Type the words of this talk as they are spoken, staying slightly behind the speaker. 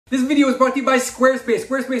This video is brought to you by Squarespace.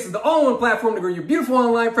 Squarespace is the all-in-one platform to grow your beautiful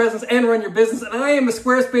online presence and run your business. And I am a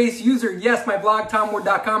Squarespace user. Yes, my blog,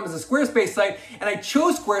 TomWard.com, is a Squarespace site. And I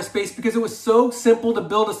chose Squarespace because it was so simple to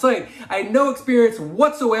build a site. I had no experience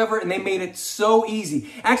whatsoever, and they made it so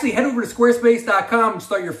easy. Actually, head over to Squarespace.com and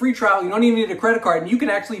start your free trial. You don't even need a credit card, and you can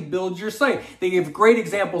actually build your site. They give great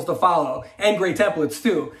examples to follow and great templates,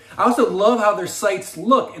 too. I also love how their sites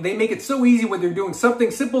look. They make it so easy whether you're doing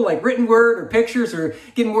something simple like written word or pictures or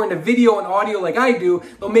getting more into video and audio like I do.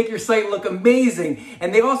 They'll make your site look amazing.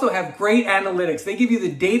 And they also have great analytics. They give you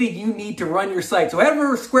the data you need to run your site. So head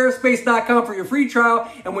over to squarespace.com for your free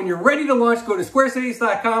trial. And when you're ready to launch, go to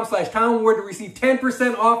squarespace.com/TomWard to receive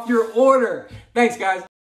 10% off your order. Thanks, guys.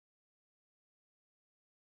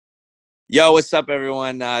 Yo, what's up,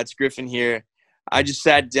 everyone? It's Griffin here. I just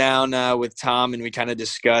sat down with Tom and we kind of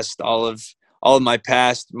discussed all of my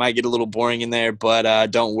past. Might get a little boring in there, but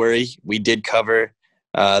don't worry. We did cover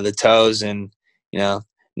the toes and,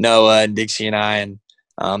 Noah and Dixie and I and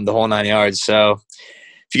the whole 9 yards. So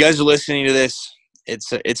if you guys are listening to this,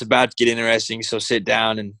 it's about to get interesting. So sit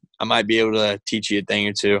down and I might be able to teach you a thing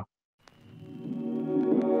or two.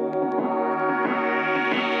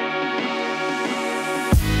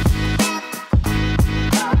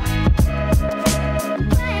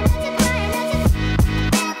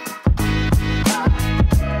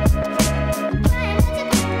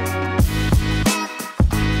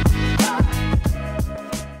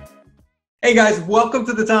 Hey guys, welcome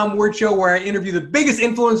to the Tom Ward Show, where I interview the biggest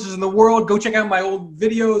influencers in the world. Go check out my old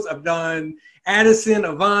videos. I've done Addison,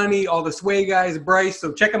 Avani, all the Sway guys, Bryce.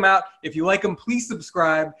 So check them out. If you like them, please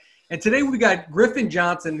subscribe. And today we got Griffin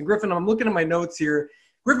Johnson. Griffin, I'm looking at my notes here.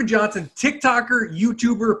 Griffin Johnson, TikToker,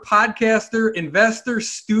 YouTuber, podcaster, investor,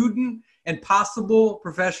 student, and possible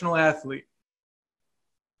professional athlete.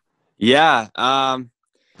 Yeah.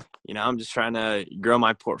 I'm just trying to grow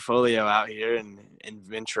my portfolio out here and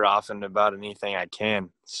venture off into about anything I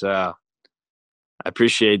can. So I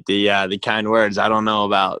appreciate the kind words. I don't know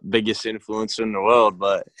about biggest influencer in the world,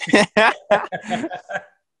 but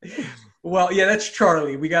well, yeah, that's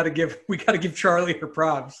Charlie. We got to give Charlie her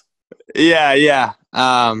props. Yeah.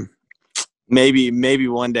 Maybe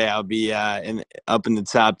one day I'll be up in the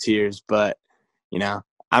top tiers, but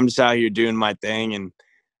I'm just out here doing my thing, and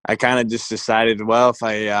I kind of just decided, well, if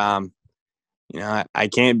I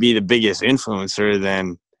can't be the biggest influencer,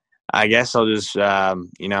 then I guess I'll just, be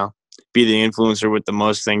the influencer with the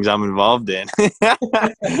most things I'm involved in.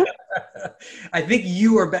 I think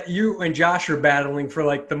you and Josh are battling for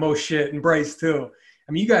like the most shit, and Bryce too.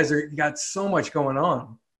 I mean, you got so much going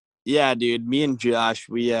on. Yeah, dude, me and Josh,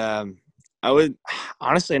 I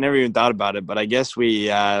never even thought about it, but I guess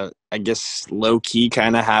low key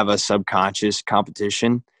kind of have a subconscious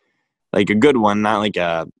competition, like a good one, not like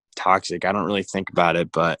a toxic. I don't really think about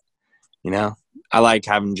it, but I like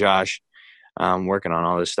having Josh working on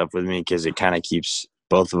all this stuff with me because it kind of keeps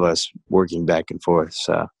both of us working back and forth.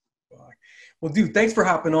 So, well, dude, thanks for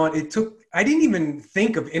hopping on. I didn't even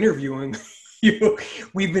think of interviewing you.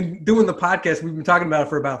 We've been doing the podcast. We've been talking about it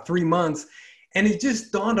for about 3 months, and it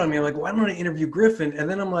just dawned on me. I'm like, why don't I interview Griffin? And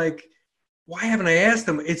then I'm like, why haven't I asked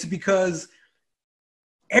him? It's because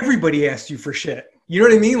everybody asked you for shit. You know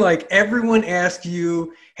what I mean? Like, everyone asked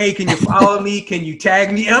you, hey, can you follow me? Can you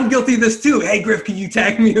tag me? And I'm guilty of this too. Hey, Griff, can you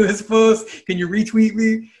tag me in this post? Can you retweet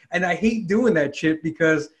me? And I hate doing that shit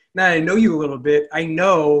because now I know you a little bit. I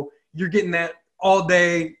know you're getting that all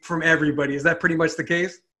day from everybody. Is that pretty much the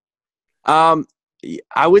case? I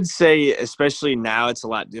would say, especially now, it's a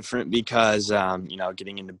lot different because,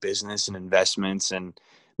 getting into business and investments and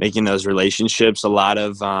making those relationships, a lot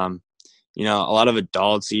of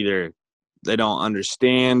adults either they don't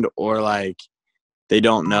understand or like they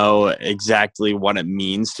don't know exactly what it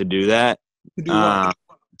means to do that. For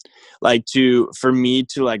me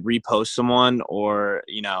to like repost someone or,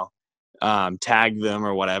 tag them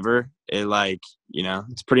or whatever, it's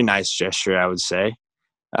a pretty nice gesture, I would say,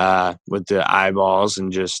 with the eyeballs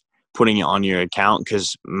and just putting it on your account.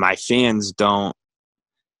 Cause my fans don't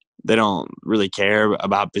really care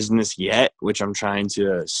about business yet, which I'm trying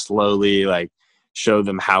to slowly like show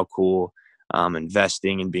them how cool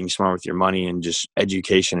investing and being smart with your money and just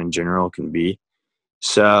education in general can be.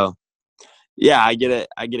 So yeah, I get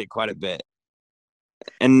it quite a bit,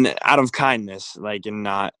 and out of kindness, like, and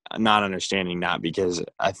not understanding, not because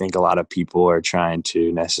I think a lot of people are trying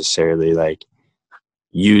to necessarily like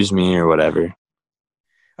use me or whatever.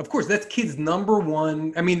 Of course, that's kids' number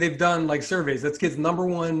one. I mean, they've done like surveys. That's kids' number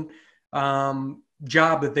one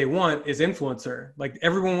job that they want is influencer. Like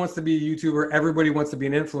everyone wants to be a YouTuber. Everybody wants to be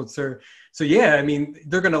an influencer. So yeah, I mean,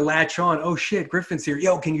 they're going to latch on. Oh shit, Griffin's here.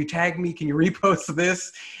 Yo, can you tag me? Can you repost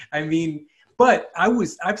this? I mean, but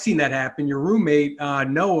I've seen that happen. Your roommate,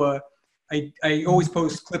 Noah, I always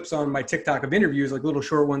post clips on my TikTok of interviews, like little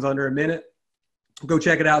short ones under a minute. Go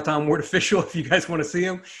check it out, Tom Ward Official, if you guys want to see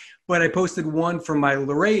them. But I posted one from my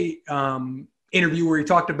Luray interview where he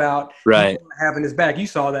talked about having his back. You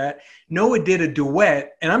saw that. Noah did a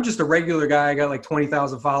duet, and I'm just a regular guy. I got like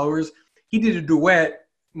 20,000 followers. He did a duet.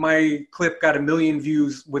 My clip got 1 million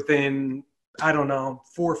views within, I don't know,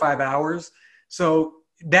 4 or 5 hours. So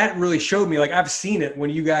that really showed me, like, I've seen it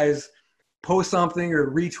when you guys post something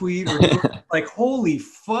or retweet or like, holy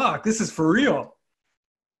fuck, this is for real.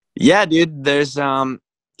 Yeah, dude, there's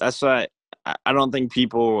that's why I don't think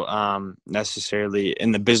people necessarily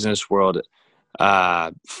in the business world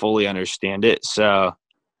fully understand it. So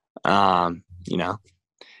you know,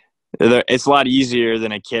 it's a lot easier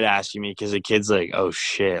than a kid asking me, because a kid's like, oh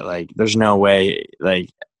shit, like there's no way like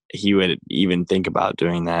he would even think about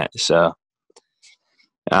doing that. So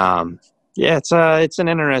yeah, it's an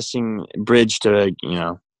interesting bridge to, you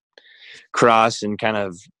know, cross and kind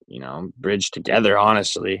of, you know, bridge together,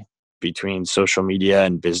 honestly, between social media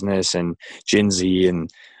and business and Gen Z and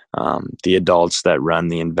the adults that run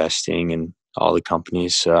the investing and all the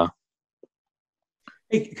companies. So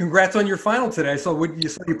hey, congrats on your final today. So you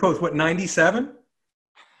saw you post, what, 97?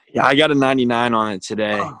 yeah, I got a 99 on it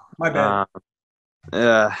today. Oh, my bad.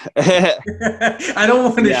 I don't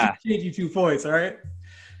want to change you 2 points. All right.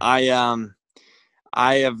 I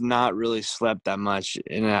have not really slept that much,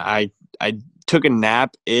 and I took a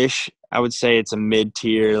nap-ish. I would say it's a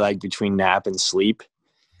mid-tier, like between nap and sleep,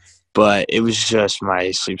 but it was just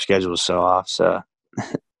my sleep schedule was so off, so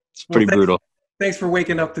it's pretty brutal. Thanks for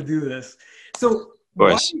waking up to do this. So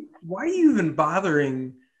why are you even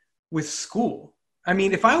bothering with school? I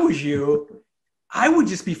mean, if I was you, I would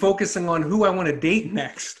just be focusing on who I want to date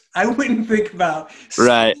next. I wouldn't think about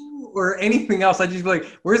school or anything else. I'd just be like,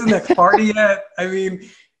 where's the next party at? I mean,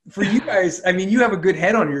 for you guys, I mean, you have a good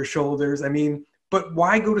head on your shoulders. I mean, but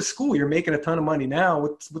why go to school? You're making a ton of money now.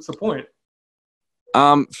 What's the point?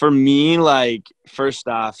 For me, like, first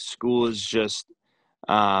off, school is just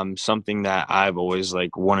something that I've always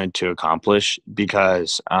like wanted to accomplish,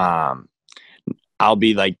 because I'll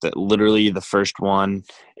be like literally the first one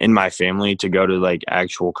in my family to go to like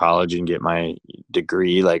actual college and get my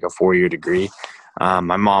degree, like a 4-year degree.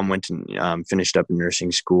 My mom went and finished up in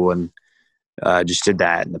nursing school and just did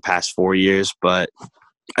that in the past 4 years, but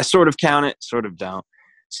I sort of count it, sort of don't.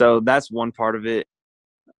 So that's one part of it.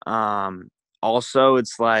 Also,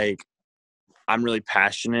 it's like I'm really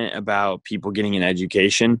passionate about people getting an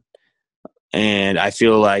education. And I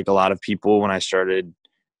feel like a lot of people, when I started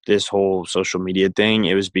this whole social media thing,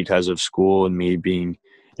 it was because of school and me being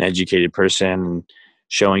an educated person and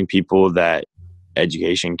showing people that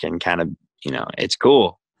education can kind of, you know, it's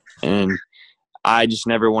cool. And I just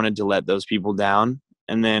never wanted to let those people down.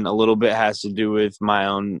 And then a little bit has to do with my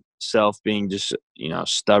own self being just, you know,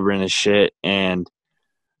 stubborn as shit and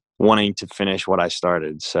wanting to finish what I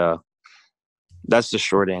started. So that's the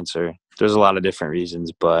short answer. There's a lot of different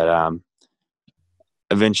reasons, but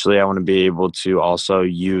eventually I want to be able to also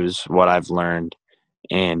use what I've learned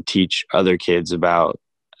and teach other kids about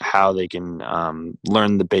how they can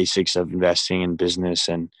learn the basics of investing in business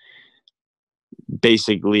and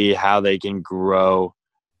basically how they can grow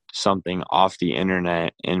something off the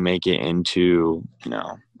internet and make it into, you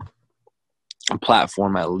know, a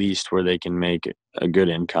platform at least where they can make a good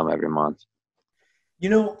income every month. You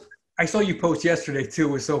know, I saw you post yesterday too.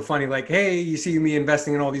 It was so funny. Like, hey, you see me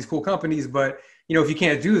investing in all these cool companies, but you know, if you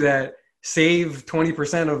can't do that, save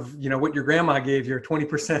 20% of, you know, what your grandma gave you, or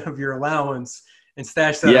 20% of your allowance, and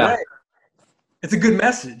stash that away. It's a good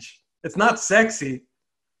message. It's not sexy.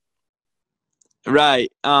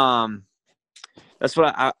 Right. That's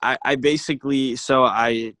what I basically, so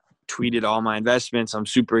I tweeted all my investments. I'm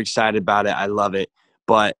super excited about it. I love it.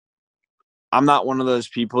 But I'm not one of those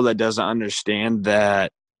people that doesn't understand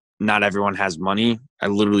that not everyone has money. I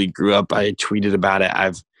literally grew up, I tweeted about it.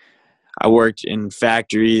 I worked in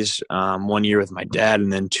factories 1 year with my dad,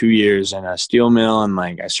 and then 2 years in a steel mill. And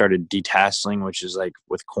like I started detasseling, which is like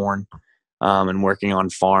with corn, and working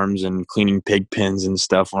on farms and cleaning pig pens and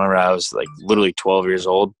stuff whenever I was like literally 12 years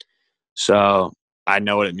old. So I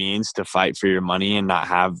know what it means to fight for your money and not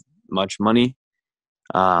have much money.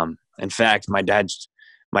 In fact, my dad's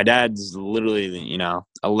literally, you know,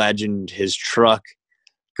 a legend. His truck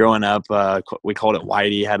growing up, we called it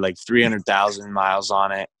Whitey, had like 300,000 miles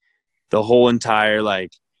on it. The whole entire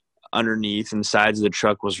like underneath and sides of the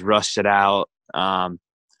truck was rusted out.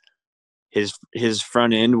 His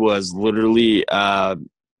front end was literally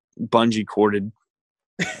bungee corded,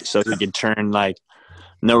 so he could turn like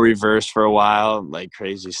no reverse for a while, like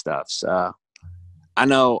crazy stuff. So I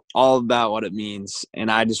know all about what it means,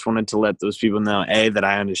 and I just wanted to let those people know, A, that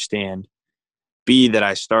I understand, B, that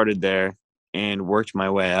I started there and worked my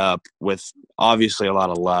way up with obviously a lot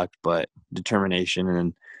of luck, but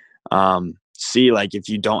determination. And C, like if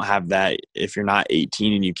you don't have that, if you're not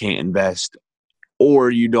 18 and you can't invest,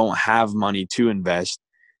 or you don't have money to invest,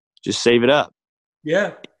 just save it up.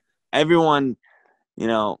 Yeah. Everyone,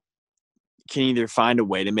 can either find a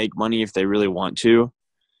way to make money if they really want to,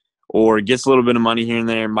 or gets a little bit of money here and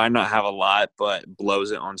there, might not have a lot, but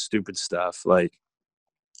blows it on stupid stuff like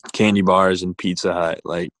candy bars and Pizza Hut.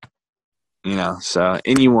 So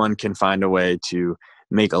anyone can find a way to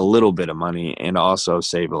make a little bit of money and also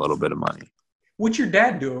save a little bit of money. What's your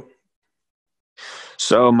dad do?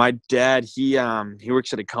 So my dad, he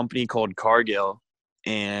works at a company called Cargill,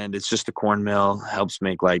 and it's just a corn mill, helps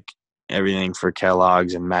make like everything for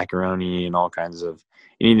Kellogg's and macaroni and all kinds of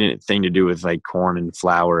anything to do with like corn and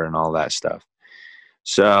flour and all that stuff.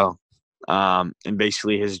 So, and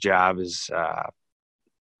basically his job is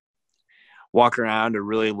walk around a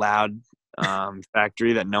really loud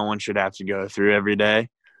factory that no one should have to go through every day.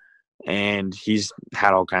 And he's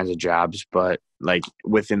had all kinds of jobs, but like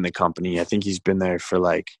within the company, I think he's been there for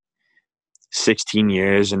like 16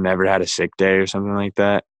 years and never had a sick day or something like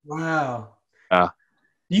that. Wow.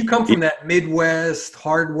 You come from that Midwest,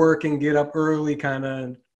 hard work and get up early kind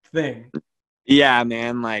of thing. Yeah,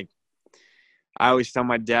 man. Like I always tell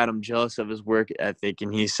my dad I'm jealous of his work ethic,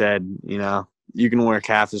 and he said, you can work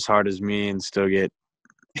half as hard as me and still get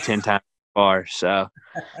 10 times as far. So,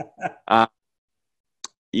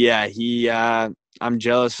 yeah, I'm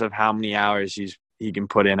jealous of how many hours he can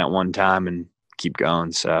put in at one time and keep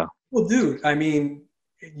going. So, well, dude, I mean,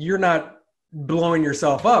 you're not blowing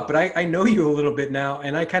yourself up, but I know you a little bit now,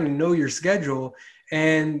 and I kind of know your schedule,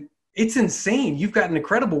 and it's insane. You've got an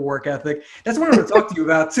incredible work ethic. That's what I want to talk to you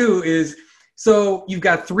about too. So you've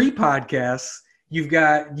got 3 podcasts, you've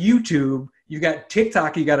got YouTube, you've got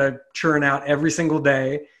TikTok. You got to churn out every single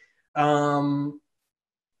day.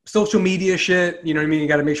 Social media shit. You know what I mean? You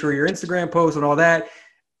got to make sure your Instagram posts and all that.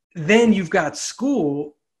 Then you've got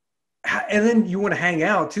school, and then you want to hang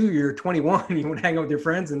out too. You're 21. You want to hang out with your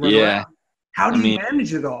friends and run around. How do you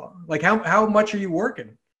manage it all? Like how much are you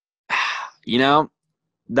working?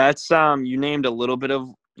 That's you named a little bit of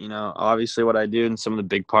obviously what I do and some of the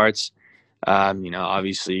big parts.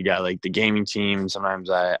 Obviously you got like the gaming team. Sometimes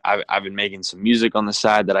I've been making some music on the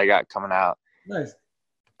side that I got coming out. Nice.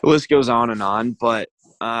 The list goes on and on, but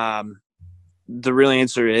the real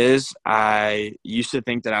answer is I used to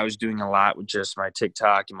think that I was doing a lot with just my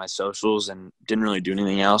TikTok and my socials and didn't really do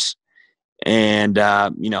anything else. And,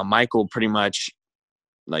 Michael pretty much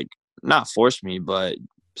like not forced me, but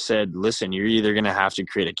said, listen, you're either going to have to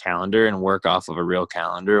create a calendar and work off of a real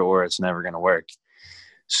calendar or it's never going to work.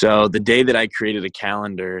 So the day that I created a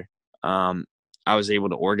calendar, I was able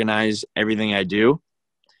to organize everything I do.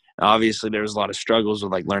 Obviously there was a lot of struggles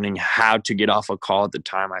with like learning how to get off a call at the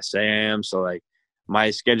time I say I am. So like my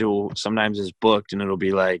schedule sometimes is booked and it'll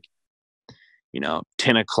be like,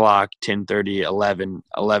 10 o'clock, 10:30, 11,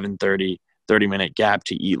 11:30, 30-minute gap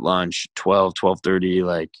to eat lunch, 12,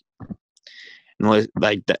 12:30,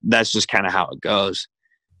 that's just kind of how it goes.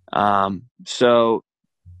 So,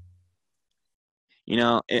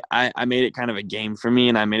 I made it kind of a game for me,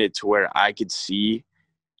 and I made it to where I could see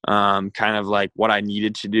kind of like what I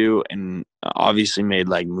needed to do, and obviously made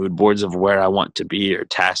like mood boards of where I want to be or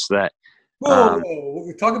tasks that. Whoa.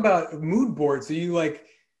 Talk about mood boards. So you like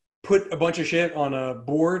put a bunch of shit on a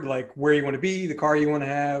board, like where you want to be, the car you want to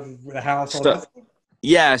have, the house, all that stuff?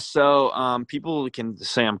 Yeah. So people can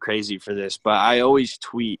say I'm crazy for this, but I always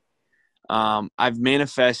tweet. I've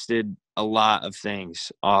manifested a lot of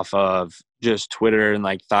things off of just Twitter and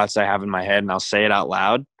like thoughts I have in my head, and I'll say it out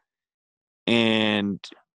loud. And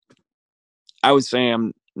I would say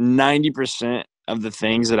I'm 90% of the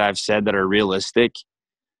things that I've said that are realistic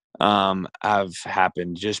have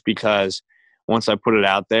happened just because once I put it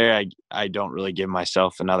out there, I don't really give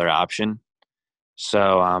myself another option.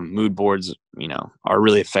 So mood boards, are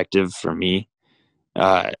really effective for me.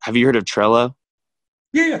 Have you heard of Trello?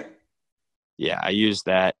 Yeah. Yeah, I use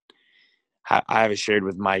that. I have it shared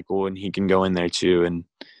with Michael, and he can go in there too. And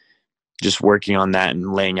just working on that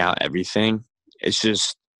and laying out everything. It's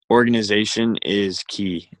just organization is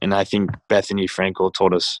key. And I think Bethany Frankel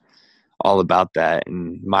told us all about that.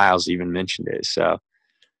 And Miles even mentioned it. So,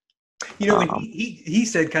 he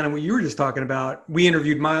said kind of what you were just talking about. We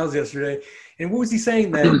interviewed Miles yesterday. And what was he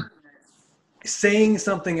saying? That saying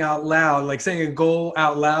something out loud, like saying a goal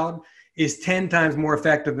out loud, is 10 times more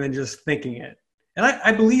effective than just thinking it. And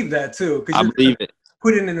I believe that too, because I you're believe it.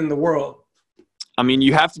 putting it in the world. I mean,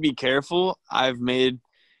 you have to be careful. I've made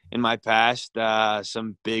in my past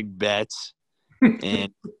some big bets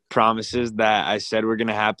and promises that I said were going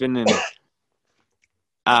to happen. And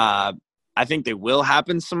I think they will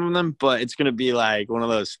happen, some of them, but it's going to be like one of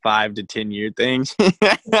those 5 to 10 year things.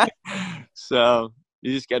 So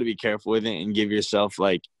you just got to be careful with it and give yourself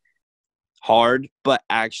like hard, but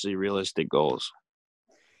actually realistic goals.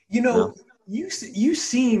 You You know? know, you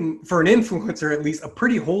seem, for an influencer at least, a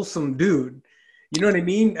pretty wholesome dude. You know what I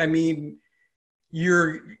mean? I mean,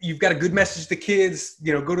 you've got a good message to kids,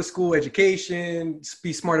 you know, go to school, education,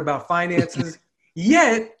 be smart about finances.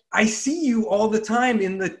 Yet I see you all the time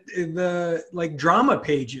in the like drama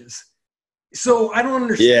pages. So I don't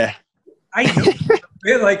understand. Yeah. I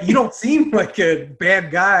know, like you don't seem like a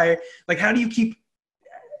bad guy. Like how do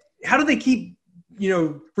they keep, you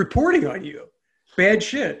know, reporting on you? Bad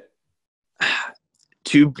shit.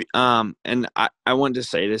 And I want to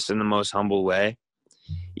say this in the most humble way.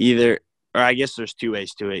 Either, or I guess there's two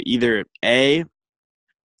ways to it. Either A,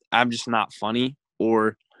 I'm just not funny,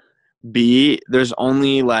 or B, there's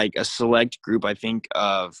only like a select group, I think,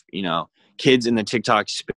 of, you know, kids in the TikTok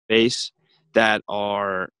space that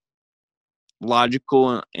are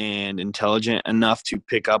logical and intelligent enough to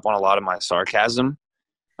pick up on a lot of my sarcasm.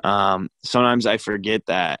 Sometimes I forget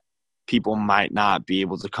that people might not be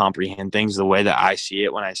able to comprehend things the way that I see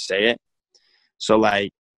it when I say it. So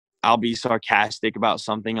like I'll be sarcastic about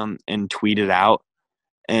something and tweet it out,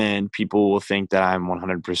 and people will think that I'm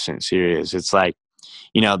 100% serious. It's like,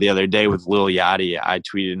 you know, the other day with Lil Yachty, I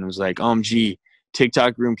tweeted and was like, OMG,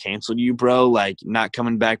 TikTok room canceled you, bro. Like, not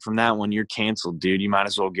coming back from that one. You're canceled, dude. You might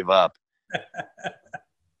as well give up.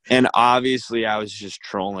 And obviously I was just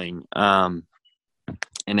trolling. And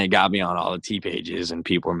it got me on all the T pages, and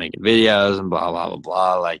people were making videos and blah, blah, blah,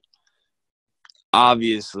 blah. Like,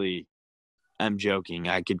 obviously I'm joking.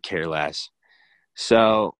 I could care less.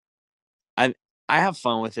 So I have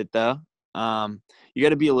fun with it though. You got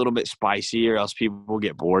to be a little bit spicy, or else people will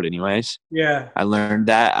get bored anyways. Yeah. I learned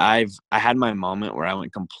that. I had my moment where I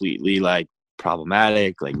went completely like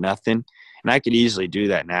problematic, like nothing, and I could easily do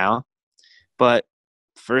that now. But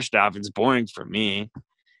first off, it's boring for me,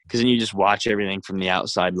 because then you just watch everything from the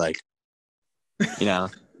outside, like, you know.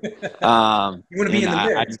 You want to be And in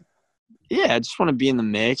the mix. I just want to be in the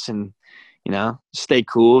mix and, you know, stay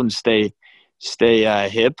cool and stay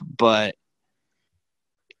hip. But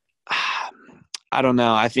I don't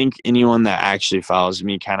know. I think anyone that actually follows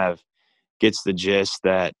me kind of gets the gist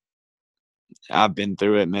that I've been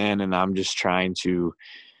through it, man, and I'm just trying to,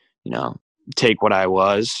 you know, take what I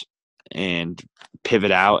was and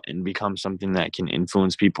pivot out and become something that can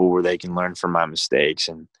influence people, where they can learn from my mistakes.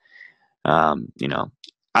 And you know,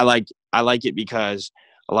 I like it because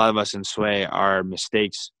a lot of us in Sway, our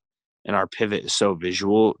mistakes and our pivot is so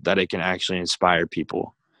visual that it can actually inspire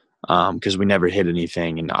people, because we never hit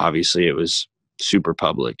anything, and obviously it was super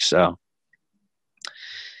public. So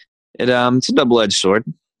it's a double-edged sword,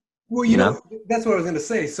 Well, you you know. know, that's what I was going to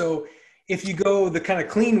say. So if you go the kind of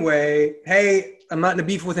clean way, hey, I'm not in a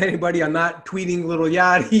beef with anybody. I'm not tweeting little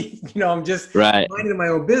yachty. You know, I'm just Right. minding my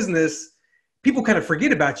own business. People kind of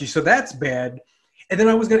forget about you. So that's bad. And then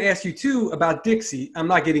I was going to ask you too about Dixie. I'm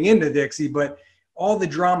not getting into Dixie, but all the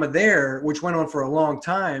drama there, which went on for a long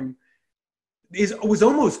time, was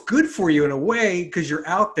almost good for you in a way because you're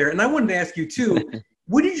out there. And I wanted to ask you too,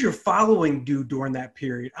 what did your following do during that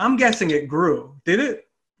period? I'm guessing it grew. Did it?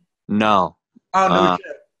 No. Oh, no Uh,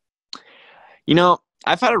 shit. you know,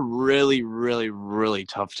 I've had a really, really, really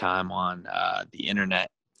tough time on the internet.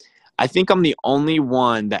 I think I'm the only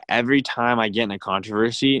one that every time I get in a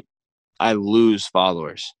controversy, I lose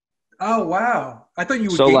followers. Oh, wow. I thought you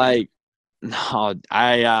would So gain. like, no,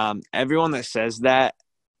 I everyone that says that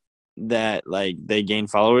like they gain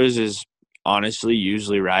followers is honestly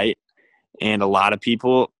usually right. And a lot of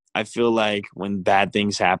people, I feel like when bad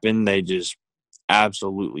things happen, they just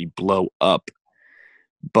absolutely blow up.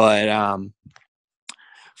 But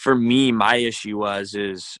for me, my issue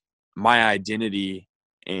is my identity,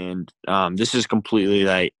 and this is completely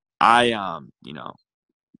like I you know,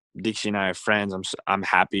 Dixie and I are friends. I'm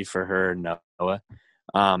happy for her, Noah,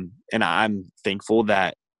 and I'm thankful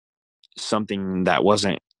that something that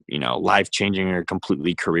wasn't, you know, life changing or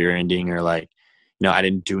completely career ending, or like, you know, I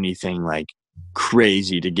didn't do anything like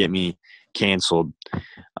crazy to get me canceled,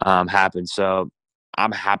 happened. So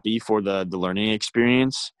I'm happy for the learning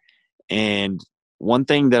experience. And one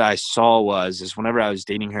thing that I saw is whenever I was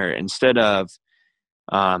dating her, instead of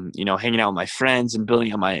you know, hanging out with my friends and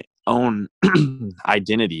building up own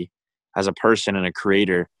identity as a person and a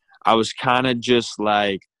creator, I was kind of just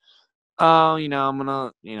like, oh, I'm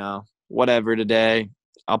gonna, whatever today.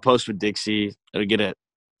 I'll post with Dixie. It'll get a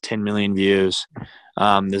 10 million views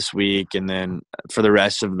this week, and then for the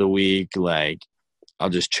rest of the week, like, I'll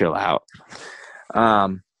just chill out. Yeah,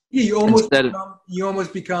 Instead of, you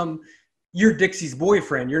almost become you're Dixie's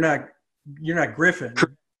boyfriend. You're not Griffin.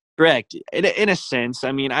 correct. In a sense,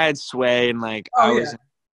 I mean, I had sway, and like Oh yeah.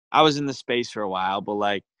 I was in the space for a while, but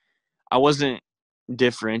like I wasn't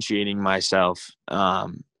differentiating myself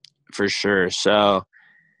for sure. So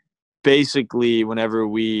basically, whenever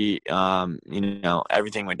we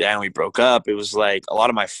everything went down, we broke up, it was like a lot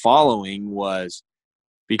of my following was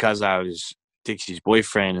because I was Dixie's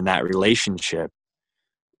boyfriend in that relationship,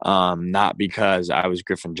 not because I was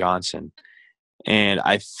Griffin Johnson. And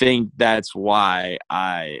I think that's why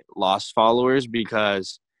I lost followers,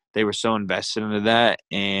 because they were so invested into that.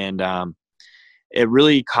 And it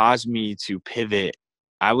really caused me to pivot.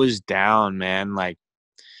 I was down, man. Like,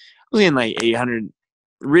 I was in like 800,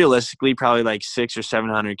 realistically, probably like 600 or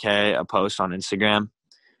 700K a post on Instagram.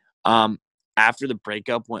 After the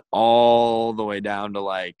breakup, went all the way down to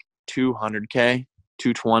like 200K,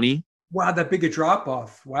 220. Wow, that big a drop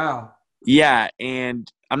off. Wow. Yeah, and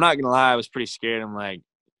I'm not gonna lie, I was pretty scared. I'm like,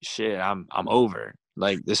 shit, I'm over.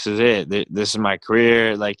 Like, this is it. This is my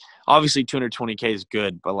career. Like, obviously 220K is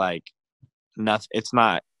good, but like, nothing. It's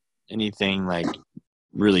not anything like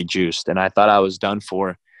really juiced. And I thought I was done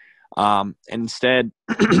for. Instead,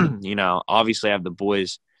 obviously I have the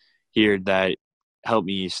boys here that help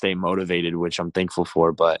me stay motivated, which I'm thankful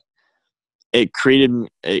for. But it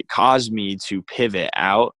caused me to pivot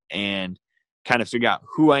out and kind of figure out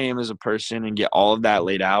who I am as a person and get all of that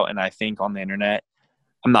laid out. And I think on the internet,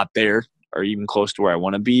 I'm not there or even close to where I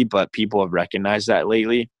want to be, but people have recognized that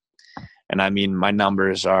lately. And I mean, my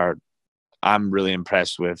numbers I'm really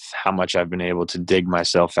impressed with how much I've been able to dig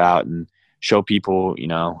myself out and show people,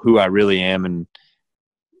 who I really am. And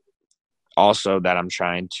also that I'm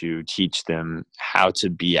trying to teach them how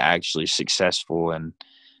to be actually successful and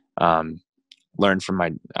I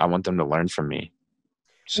want them to learn from me.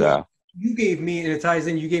 So. Well, you gave me, and it ties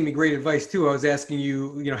in, you gave me great advice too. I was asking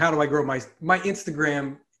you, how do I grow my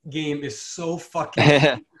Instagram game is so fucking,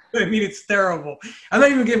 I mean, it's terrible. I'm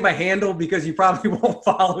not even getting my handle because you probably won't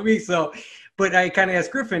follow me. So, but I kind of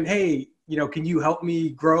asked Griffin, hey, can you help me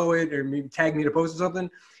grow it or maybe tag me to post or something?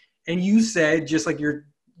 And you said, just like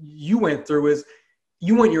you went through, is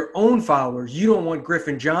you want your own followers. You don't want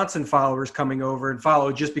Griffin Johnson followers coming over and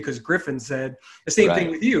follow just because Griffin said. The same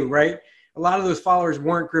thing with you, right? A lot of those followers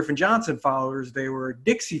weren't Griffin Johnson followers. They were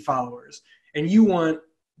Dixie followers. And you want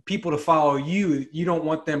people to follow you. You don't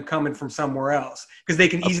want them coming from somewhere else because they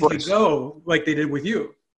can easily go like they did with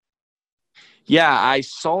you. Yeah, I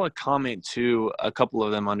saw a comment too, a couple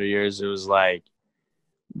of them under yours. It was like,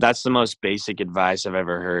 that's the most basic advice I've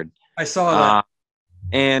ever heard. I saw that.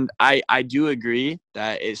 And I do agree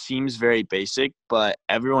that it seems very basic, but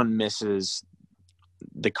everyone misses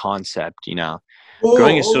the concept,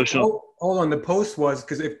 growing a social. Hold on. The post was,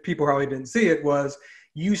 because if people probably didn't see it, was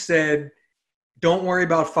you said, don't worry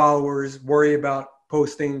about followers, worry about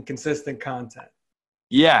posting consistent content.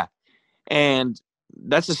 Yeah. And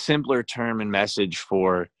that's a simpler term and message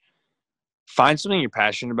for find something you're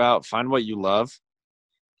passionate about, find what you love.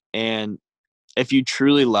 And if you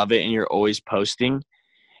truly love it and you're always posting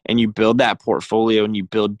and you build that portfolio and you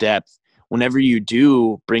build depth, whenever you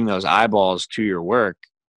do bring those eyeballs to your work,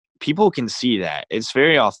 people can see that. It's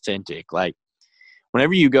very authentic. Like,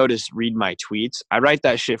 whenever you go to read my tweets, I write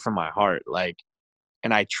that shit from my heart. Like,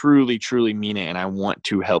 and I truly, truly mean it. And I want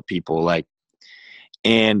to help people. Like,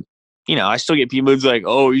 and, I still get people who's like,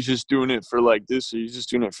 oh, he's just doing it for like this, or he's just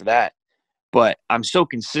doing it for that. But I'm so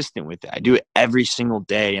consistent with it. I do it every single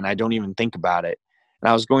day and I don't even think about it. And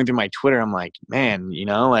I was going through my Twitter. I'm like, man,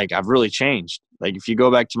 like, I've really changed. Like, if you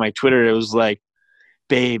go back to my Twitter, it was like,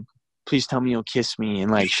 babe, please tell me you'll kiss me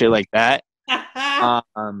and like shit like that. Show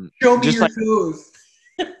me just your like, toes.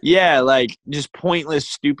 yeah, like just pointless,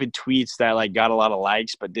 stupid tweets that like got a lot of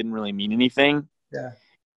likes but didn't really mean anything. Yeah.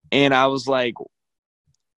 And I was like,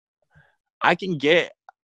 I can get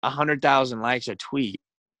 100,000 likes a tweet,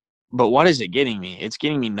 but what is it getting me? It's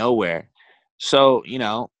getting me nowhere. So,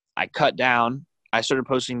 I cut down. I started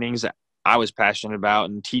posting things that I was passionate about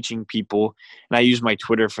and teaching people. And I use my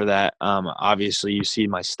Twitter for that. Obviously, you see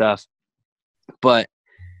my stuff.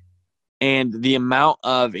 And the amount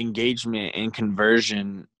of engagement and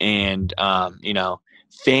conversion and,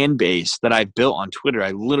 fan base that I've built on Twitter,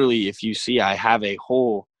 I literally, if you see, I have a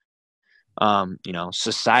whole,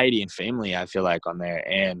 society and family, I feel like, on there.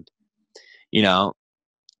 And,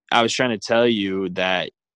 I was trying to tell you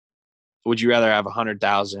that would you rather have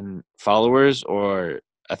 100,000 followers or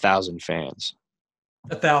 1,000 fans?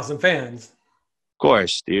 1,000 fans. Of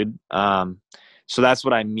course, dude. So that's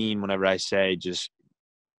what I mean whenever I say just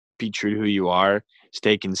be true to who you are,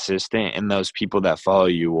 stay consistent, and those people that follow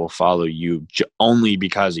you will follow you only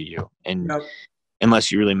because of you. And Yep.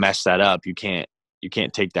 unless you really mess that up, you can't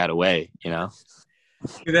take that away, you know?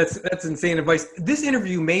 Dude, that's insane advice. This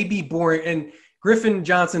interview may be boring, and Griffin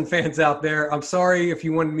Johnson fans out there, I'm sorry if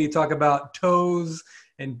you wanted me to talk about toes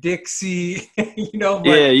and Dixie, but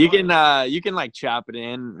Yeah, you can like chop it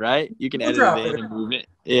in, right? You can we'll edit it drop it. in and move it.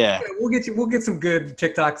 Yeah. Yeah, we'll get some good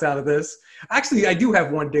TikToks out of this. Actually, I do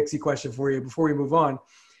have one Dixie question for you before we move on.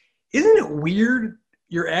 Isn't it weird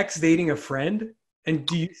your ex dating a friend, and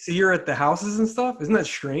do you see her at the houses and stuff? Isn't that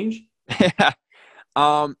strange?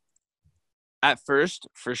 um at first,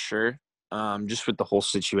 for sure. Just with the whole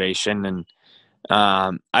situation, and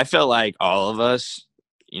I felt like all of us,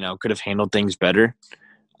 could have handled things better.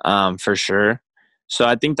 For sure. So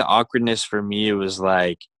I think the awkwardness for me, it was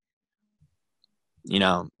like,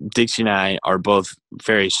 Dixie and I are both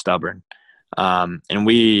very stubborn. And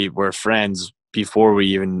we were friends before we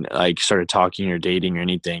even like started talking or dating or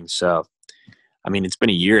anything. So, I mean, it's been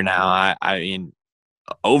a year now. I mean,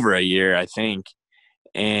 over a year, I think.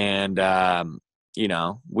 And,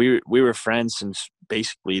 we were friends since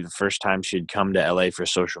basically the first time she'd come to LA for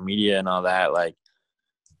social media and all that. Like,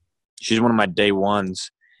 she's one of my day ones.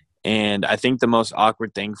 And I think the most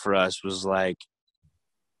awkward thing for us was like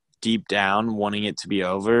deep down wanting it to be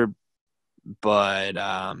over, but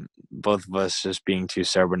both of us just being too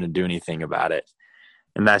stubborn to do anything about it.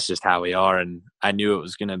 And that's just how we are. And I knew it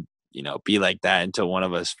was going to, be like that until one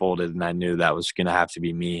of us folded. And I knew that was going to have to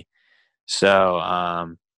be me. So,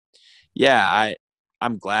 yeah,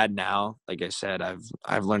 I'm glad now. Like I said,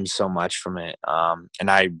 I've learned so much from it. And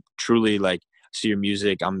I truly like see your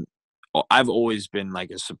music. I've always been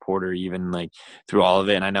like a supporter, even like through all of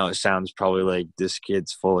it. And I know it sounds probably like this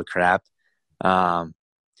kid's full of crap. Um,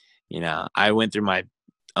 I went through my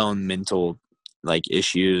own mental like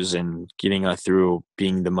issues and getting through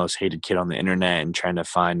being the most hated kid on the internet and trying to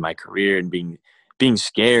find my career and being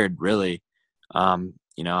scared really.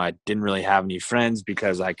 I didn't really have any friends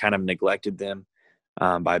because I kind of neglected them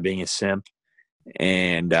by being a simp.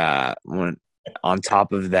 And when on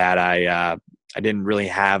top of that, I didn't really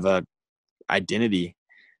have a identity.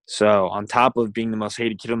 So on top of being the most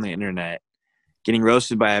hated kid on the internet, getting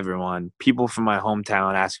roasted by everyone, people from my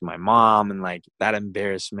hometown asking my mom, and like that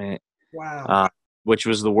embarrassment, Wow. uh, which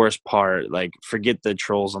was the worst part. Like, forget the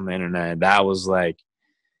trolls on the internet. That was like,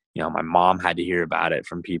 my mom had to hear about it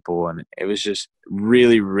from people, and it was just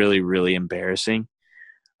really, really, really embarrassing.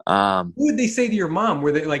 What would they say to your mom?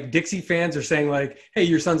 Were they like Dixie fans are saying like, "Hey,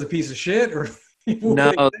 your son's a piece of shit," or what were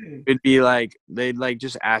No, they saying? it'd be like they'd like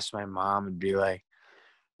just ask my mom and be like,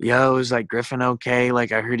 "Yo, is like Griffin okay?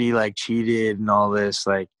 Like, I heard he like cheated and all this."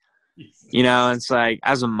 Like, it's like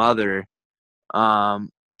as a mother, um,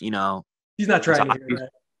 you know, He's not it's trying to hear obvious, that.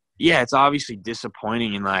 yeah, it's obviously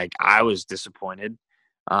disappointing, and like I was disappointed,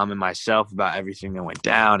 in myself about everything that went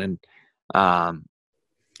down, and um,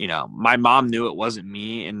 my mom knew it wasn't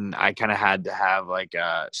me, and I kind of had to have like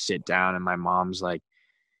a sit down, and my mom's like,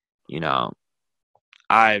 you know,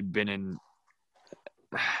 I've been in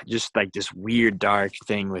just like this weird dark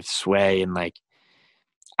thing with Sway, and like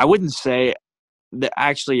I wouldn't say that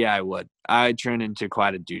actually, yeah, I would. I turned into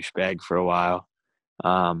quite a douchebag for a while.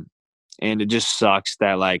 Um, and it just sucks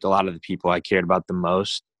that like a lot of the people I cared about the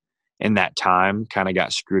most in that time kind of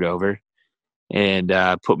got screwed over and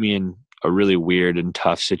put me in a really weird and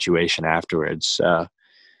tough situation afterwards.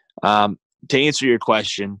 To answer your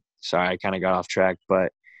question, sorry, I kind of got off track,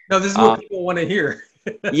 but No, this is what um, people want to hear.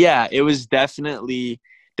 yeah, it was definitely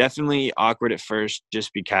awkward at first,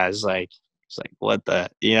 just because like it's like what the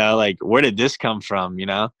like where did this come from?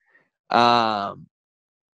 Um,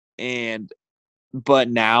 and but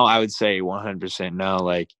now I would say 100% no.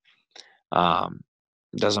 Like,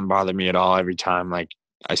 it doesn't bother me at all. Every time like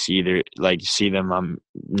I see them,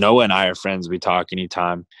 Noah and I are friends. We talk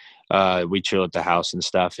anytime. We chill at the house and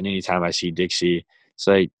stuff. And anytime I see Dixie, it's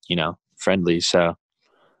like friendly. So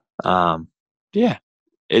um, yeah,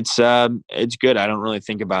 it's good. I don't really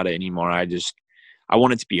think about it anymore. I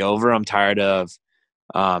want it to be over. I'm tired of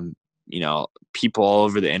um, people all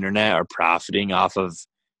over the internet are profiting off of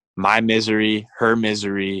my misery, her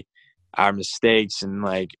misery, our mistakes, and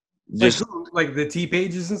like Like just who? Like the T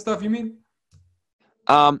pages and stuff, you mean?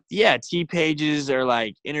 yeah, T pages or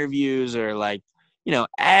like interviews or like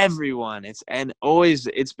everyone. It's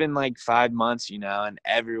been like 5 months, and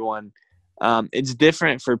everyone. It's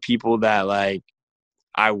different for people that like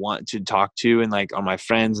I want to talk to and like are my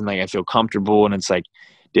friends and like I feel comfortable and it's like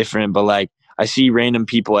different. But like I see random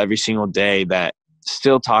people every single day that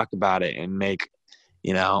still talk about it and make,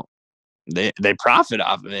 you know, they profit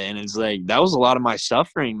off of it. And it's like, that was a lot of my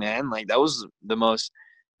suffering, man. Like that was the most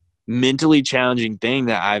mentally challenging thing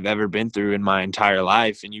that I've ever been through in my entire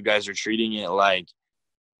life. And you guys are treating it like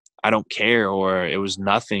I don't care or it was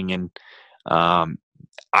nothing. And um,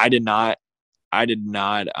 I did not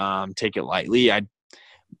take it lightly.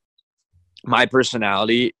 My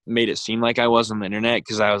personality made it seem like I was on the internet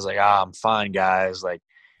because I was like, I'm fine, guys. Like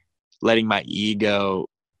letting my ego,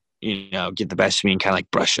 get the best of me and kind of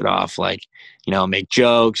like brush it off, like, make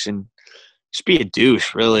jokes and just be a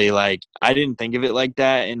douche, really. Like I didn't think of it like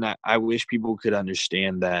that. And I wish people could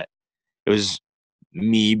understand that it was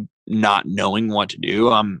me not knowing what to do.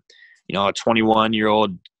 I'm, a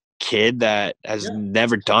 21-year-old kid that has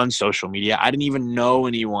never done social media. I didn't even know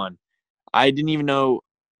anyone. I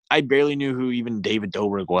barely knew who even David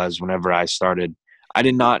Dobrik was whenever I started. I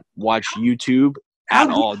did not watch YouTube at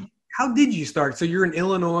all. How did you start? So you're in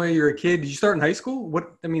Illinois, you're a kid. Did you start in high school?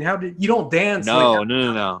 How did you don't dance?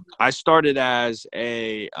 No. I started as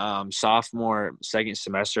a sophomore, second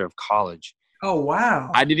semester of college. Oh,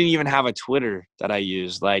 wow. I didn't even have a Twitter that I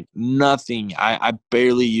used, like nothing. I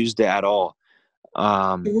barely used it at all. What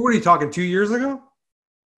are you talking, 2 years ago?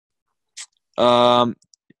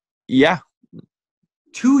 Yeah.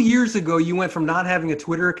 2 years ago, you went from not having a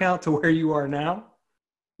Twitter account to where you are now?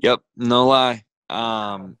 Yep, no lie.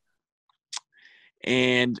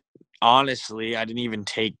 And honestly, I didn't even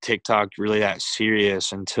take TikTok really that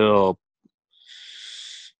serious until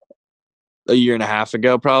a year and a half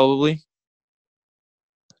ago, probably.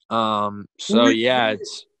 What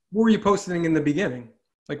were you posting in the beginning?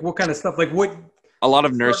 Like what kind of stuff? Like what? A lot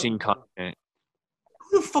of nursing content.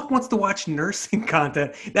 Who the fuck wants to watch nursing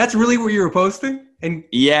content? That's really what you were posting? And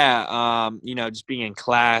yeah, just being in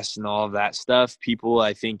class and all of that stuff. People,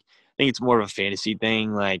 I think it's more of a fantasy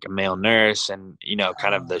thing, like a male nurse and,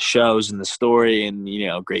 kind of the shows and the story and,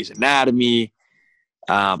 Grey's Anatomy,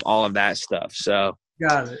 all of that stuff. So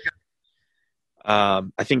got it.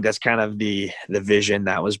 I think that's kind of the vision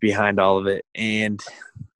that was behind all of it. And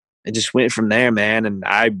it just went from there, man. And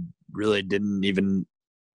I really didn't even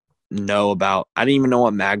know I didn't even know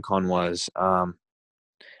what MagCon was.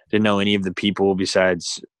 Didn't know any of the people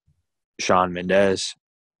besides Shawn Mendes.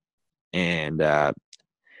 And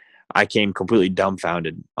I came completely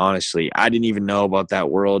dumbfounded, honestly. I didn't even know about that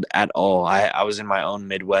world at all. I was in my own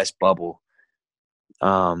Midwest bubble.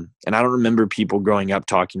 And I don't remember people growing up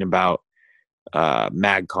talking about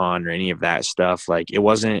MagCon or any of that stuff. Like it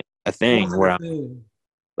wasn't a thing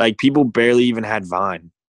like people barely even had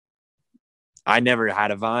Vine. I never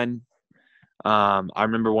had a Vine. I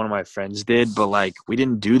remember one of my friends did, but like we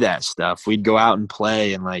didn't do that stuff. We'd go out and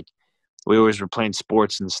play and like we always were playing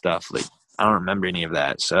sports and stuff. Like I don't remember any of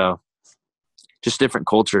that. So just different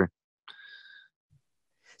culture.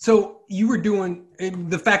 So you were doing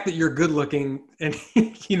the fact that you're good looking and,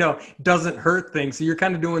 doesn't hurt things. So you're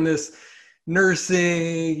kind of doing this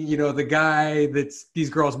nursing, the guy that's these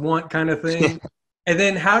girls want kind of thing. And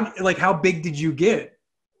then how big did you get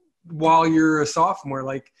while you're a sophomore?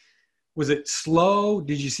 Like, was it slow?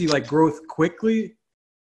 Did you see like growth quickly?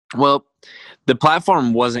 Well, the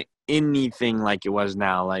platform wasn't anything like it was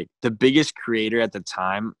now. Like the biggest creator at the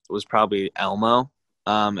time was probably Elmo,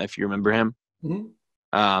 if you remember him.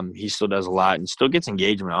 Mm-hmm. He still does a lot and still gets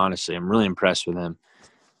engagement, honestly. I'm really impressed with him.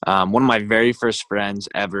 One of my very first friends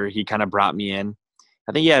ever, he kind of brought me in.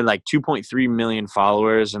 I think he had like 2.3 million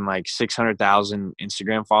followers and like 600,000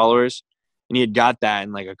 Instagram followers. And he had got that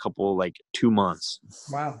in like 2 months.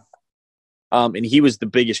 Wow. And he was the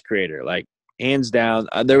biggest creator, like hands down.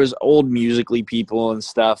 There was old Musical.ly people and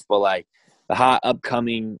stuff, but like the hot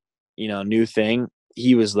upcoming, new thing,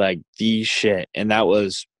 he was like the shit. And that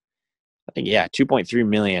was, I think, 2.3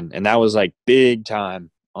 million. And that was like big time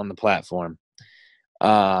on the platform.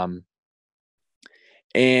 And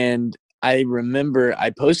I remember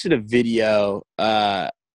I posted a video.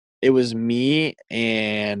 It was me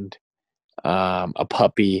and a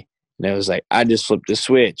puppy, and it was like I just flipped the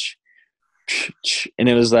switch, and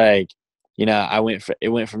it was like it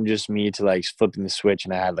went from just me to like flipping the switch,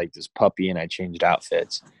 and I had like this puppy, and I changed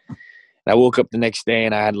outfits. And I woke up the next day,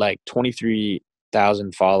 and I had like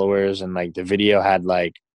 23,000 followers, and like the video had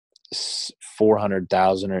like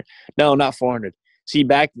 400,000 or no, not 400. See,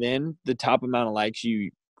 back then, the top amount of likes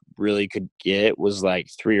you really could get was like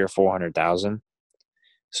 300,000 or 400,000.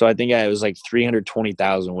 So I think it was like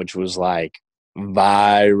 320,000, which was like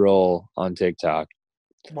viral on TikTok.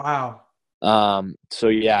 Wow. So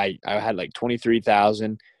yeah, I had like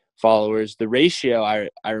 23,000. followers. The ratio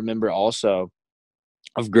I remember also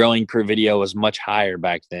of growing per video was much higher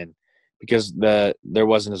back then because there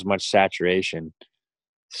wasn't as much saturation.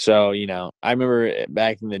 So, you know, I remember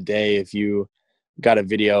back in the day, if you got a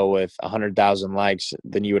video with 100,000 likes,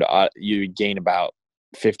 then you would gain about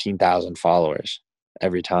 15,000 followers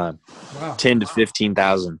every time. Wow. 10 to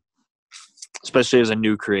 15,000, especially as a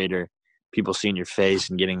new creator, people seeing your face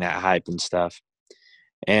and getting that hype and stuff.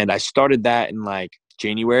 And I started that in like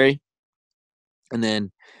January. And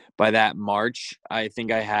then by that March, I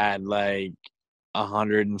think I had like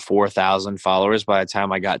 104,000 followers by the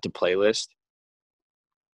time I got to playlist.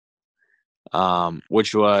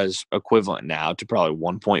 Which was equivalent now to probably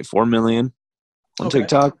 1.4 million on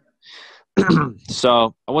TikTok.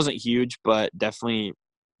 So I wasn't huge, but definitely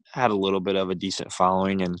had a little bit of a decent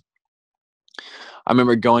following. And I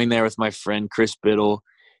remember going there with my friend Chris Biddle,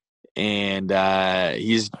 and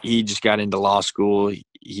he just got into law school.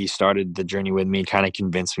 He started the journey with me, kind of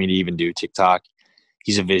convinced me to even do TikTok.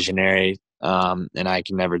 He's a visionary, and I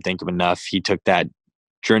can never thank him enough. He took that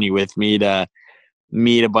journey with me to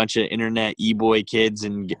meet a bunch of internet e-boy kids,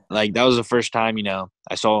 and like that was the first time, you know,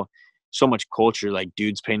 I saw so much culture, like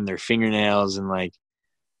dudes painting their fingernails, and like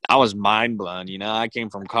I was mind blown. You know, I came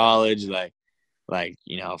from college, like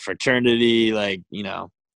you know, fraternity, like, you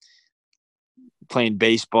know, playing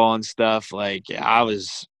baseball and stuff. Like I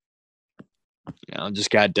was, you know, just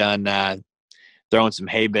got done throwing some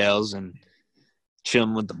hay bales and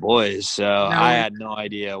chilling with the boys. So I had no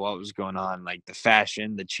idea what was going on, like the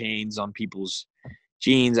fashion, the chains on people's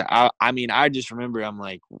jeans. I mean, I just remember I'm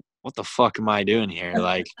like, what the fuck am I doing here?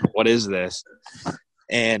 Like, what is this?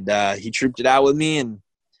 And he trooped it out with me, and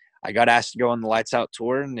I got asked to go on the Lights Out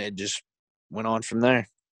tour, and it just went on from there.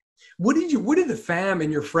 What did the fam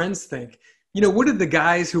and your friends think? You know, what did the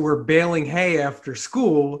guys who were baling hay after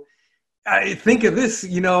school think of this?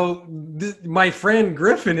 You know, my friend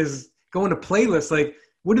Griffin is going to playlist. Like,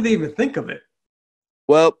 what do they even think of it?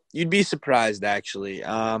 Well, you'd be surprised, actually.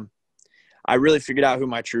 I really figured out who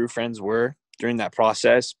my true friends were during that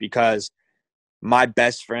process, because my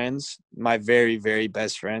best friends, my very, very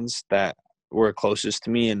best friends that were closest to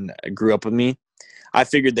me and grew up with me, I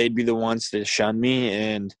figured they'd be the ones to shun me,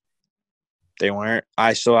 and they weren't.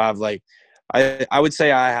 I still have like, I would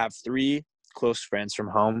say I have 3 close friends from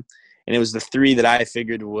home, and it was the 3 that I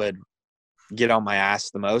figured would get on my ass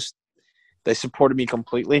the most. They supported me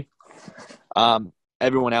completely.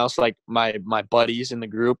 Everyone else, like my buddies in the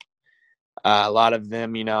group, a lot of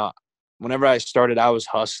them, you know, whenever I started, I was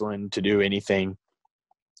hustling to do anything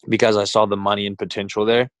because I saw the money and potential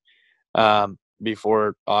there,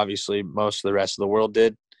 before obviously most of the rest of the world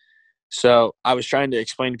did. So I was trying to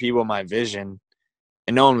explain to people my vision,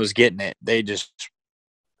 and no one was getting it. They just,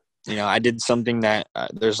 you know, I did something that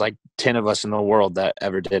there's like 10 of us in the world that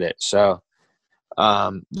ever did it. So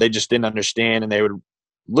they just didn't understand, and they would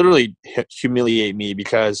literally humiliate me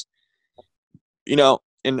because, you know,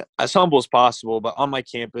 and as humble as possible, but on my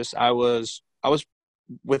campus, I was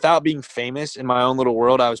without being famous in my own little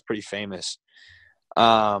world, I was pretty famous.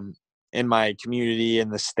 In my community, in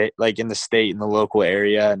the state, in the local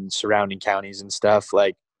area and surrounding counties and stuff,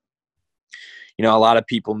 like, you know, a lot of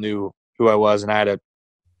people knew who I was, and I had a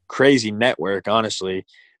crazy network, honestly,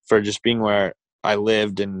 for just being where I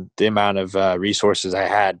lived and the amount of resources I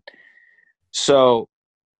had. So,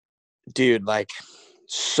 dude, like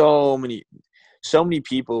so many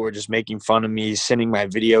people were just making fun of me, sending my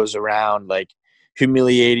videos around, like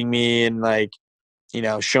humiliating me, and like, you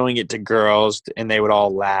know, showing it to girls, and they would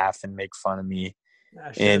all laugh and make fun of me.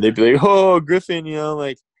 And they'd be like, oh, Griffin, you know,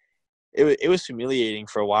 like it was humiliating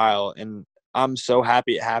for a while. And I'm so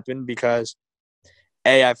happy it happened because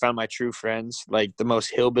I found my true friends, like the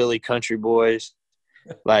most hillbilly country boys,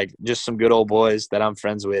 like just some good old boys that I'm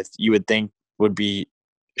friends with, you would think would be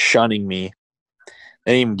shunning me.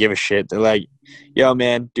 They didn't even give a shit. They're like, yo,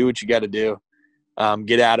 man, do what you got to do.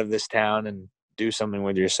 Get out of this town and do something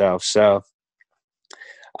with yourself. So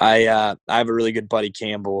I have a really good buddy,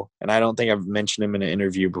 Campbell, and I don't think I've mentioned him in an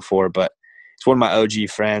interview before, but it's one of my OG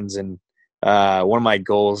friends. And one of my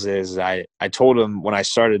goals is I told him when I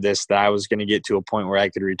started this that I was going to get to a point where I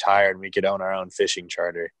could retire and we could own our own fishing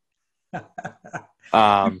charter. You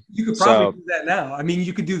could probably do that now. I mean,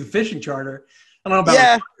 you could do the fishing charter. I don't know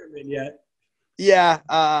about retirement yet. Yeah,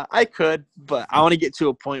 I could, but I want to get to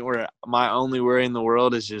a point where my only worry in the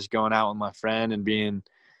world is just going out with my friend and being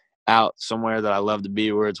out somewhere that I love to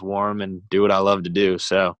be, where it's warm, and do what I love to do.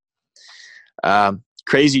 So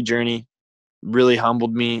crazy journey, really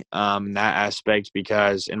humbled me in that aspect,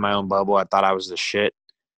 because in my own bubble, I thought I was the shit.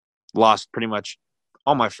 Lost pretty much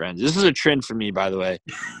all my friends. This is a trend for me, by the way.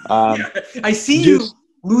 I see you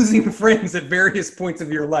losing friends at various points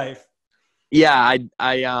of your life? Yeah,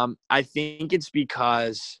 I think it's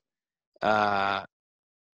because uh,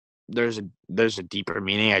 there's a deeper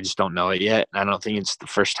meaning. I just don't know it yet. I don't think it's the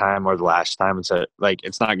first time or the last time. It's not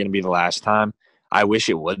going to be the last time. I wish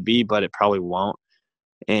it would be, but it probably won't.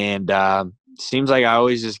 And seems like I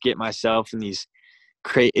always just get myself in these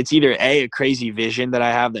it's either a crazy vision that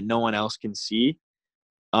I have that no one else can see,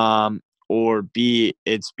 or B,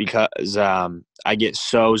 it's because I get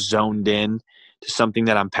so zoned in to something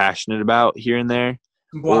that I'm passionate about here and there.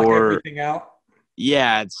 Block Or everything out.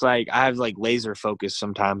 yeah, it's like I have like laser focus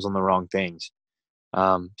sometimes on the wrong things.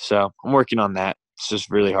 So I'm working on that. It's just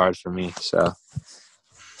really hard for me. So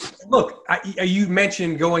Look, you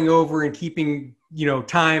mentioned going over and keeping,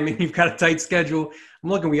 time, and you've got a tight schedule. I'm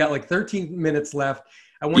looking, we got like 13 minutes left.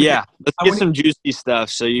 yeah, let's get some juicy stuff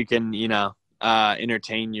so you can,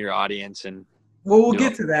 entertain your audience and. Well, we'll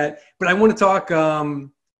get to that, but I want to talk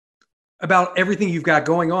about everything you've got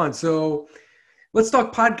going on. So let's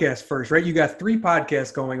talk podcasts first, right? You got 3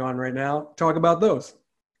 podcasts going on right now. Talk about those.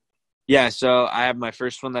 Yeah, so I have my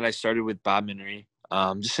first one that I started with Bob Minery,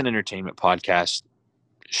 just an entertainment podcast,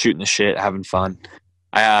 shooting the shit, having fun.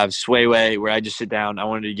 I have Swayway, where I just sit down. I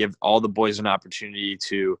wanted to give all the boys an opportunity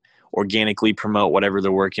to organically promote whatever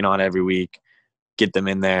they're working on every week, get them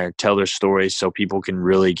in there, tell their stories so people can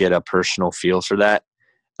really get a personal feel for that.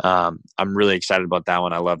 I'm really excited about that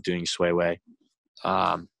one. I love doing Swayway.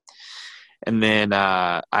 And then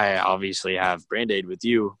I obviously have Brand Aid with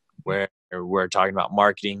you, where we're talking about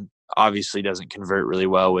marketing. Obviously doesn't convert really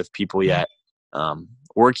well with people yet.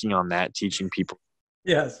 Working on that, teaching people,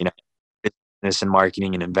 yes, business and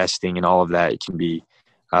marketing and investing and all of that. It can be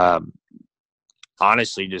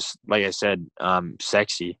honestly just, like I said,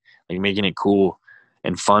 sexy, like making it cool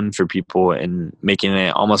and fun for people and making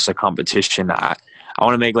it almost a competition. I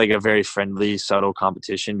want to make like a very friendly, subtle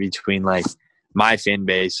competition between like my fan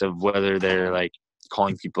base of whether they're like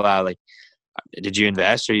calling people out, like, did you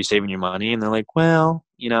invest? Or are you saving your money? And they're like, well,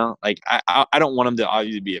 like I don't want them to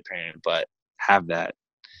obviously be a parent, but have that,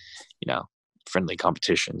 friendly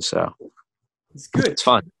competition. So it's good. It's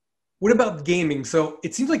fun. What about gaming? So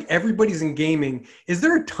it seems like everybody's in gaming. Is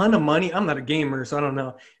there a ton of money? I'm not a gamer, so I don't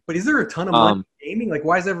know. But is there a ton of money in gaming? Like,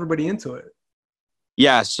 why is everybody into it?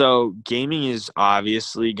 Yeah, so gaming is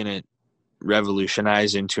obviously going to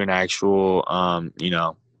revolutionize into an actual,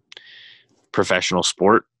 professional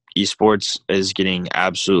sport. Esports is getting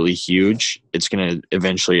absolutely huge. It's going to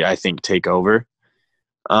eventually, I think, take over.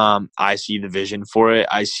 I see the vision for it.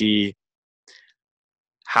 I see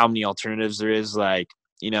how many alternatives there is. Like,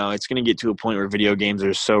 it's going to get to a point where video games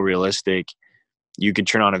are so realistic. You could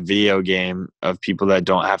turn on a video game of people that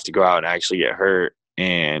don't have to go out and actually get hurt.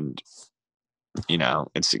 And,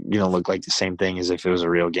 it's going to look like the same thing as if it was a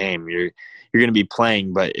real game. You're going to be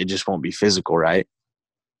playing, but it just won't be physical, right?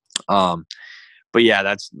 But yeah,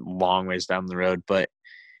 that's long ways down the road. But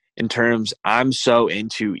I'm so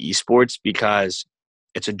into esports because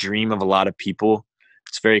it's a dream of a lot of people.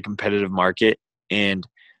 It's a very competitive market. And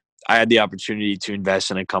I had the opportunity to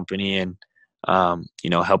invest in a company and,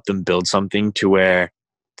 help them build something to where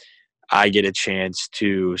I get a chance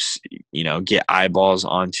to, get eyeballs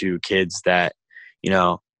onto kids that,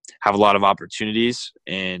 have a lot of opportunities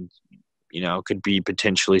and, could be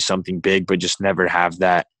potentially something big, but just never have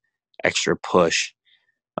that extra push.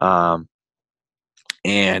 And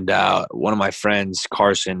one of my friends,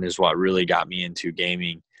 Carson, is what really got me into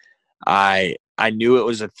gaming. I knew it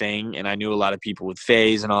was a thing, and I knew a lot of people with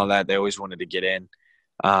FaZe and all that. They always wanted to get in,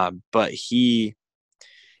 but he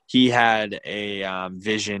had a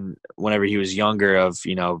vision whenever he was younger of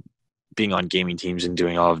being on gaming teams and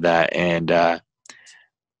doing all of that. And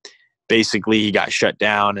basically, he got shut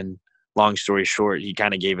down. And long story short, he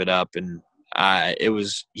kind of gave it up. And he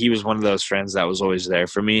was one of those friends that was always there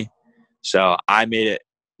for me. So I made it,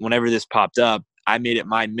 whenever this popped up, I made it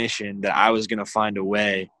my mission that I was going to find a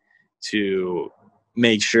way to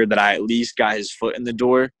make sure that I at least got his foot in the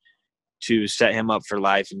door to set him up for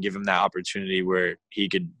life and give him that opportunity where he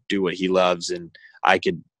could do what he loves, and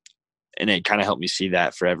it kind of helped me see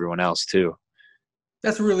that for everyone else too.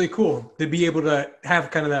 That's really cool to be able to have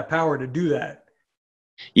kind of that power to do that.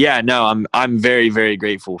 Yeah, no, I'm very, very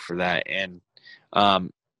grateful for that. And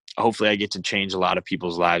hopefully I get to change a lot of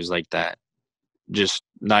people's lives like that. Just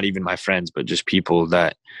not even my friends, but just people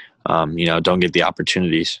that, don't get the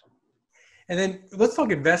opportunities. And then let's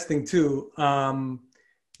talk investing too.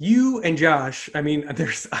 You and Josh, I mean,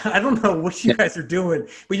 I don't know what you guys are doing,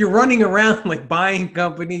 but you're running around like buying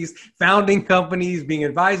companies, founding companies, being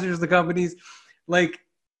advisors to companies. Like,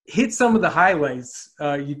 hit some of the highlights.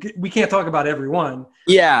 We can't talk about every one.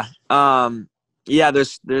 Yeah. Yeah,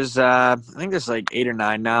 there's I think there's like 8 or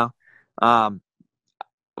 9 now. Um,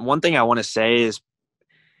 One thing I want to say is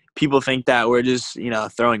people think that we're just,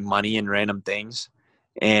 throwing money in random things,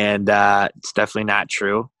 and it's definitely not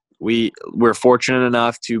true. We're fortunate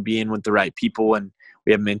enough to be in with the right people, and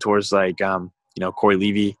we have mentors like Corey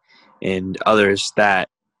Levy and others that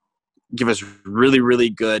give us really, really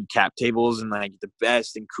good cap tables and like the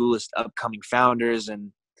best and coolest upcoming founders.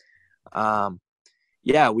 And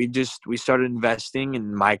yeah, we started investing,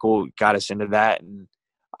 and Michael got us into that. And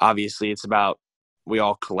obviously it's about, we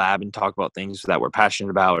all collab and talk about things that we're passionate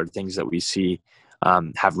about or things that we see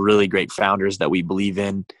have really great founders that we believe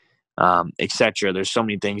in, etc. There's so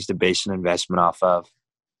many things to base an investment off of,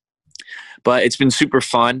 but it's been super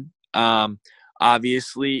fun.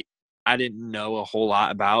 Obviously I didn't know a whole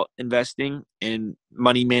lot about investing and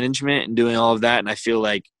money management and doing all of that. And I feel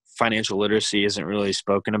like financial literacy isn't really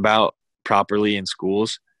spoken about properly in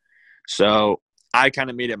schools. So I kind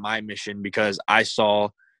of made it my mission because I saw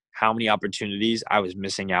how many opportunities I was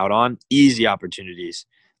missing out on, easy opportunities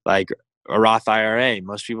like a Roth IRA.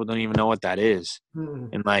 Most people don't even know what that is. Hmm.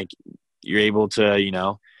 And like you're able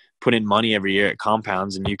to, put in money every year at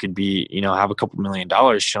compounds, and you could be, have a couple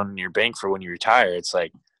 $1,000,000 shown in your bank for when you retire. It's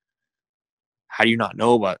like, how do you not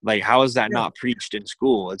know about, like, how is that Yeah. not preached in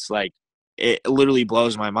school? It's like, it literally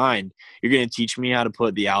blows my mind. You're going to teach me how to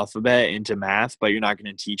put the alphabet into math, but you're not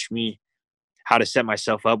going to teach me how to set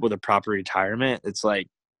myself up with a proper retirement. It's like,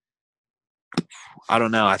 I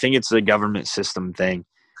don't know. I think it's a government system thing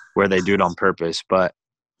where they do it on purpose. But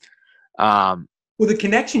um, Well, the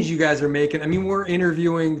connections you guys are making. I mean, we're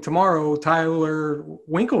interviewing tomorrow Tyler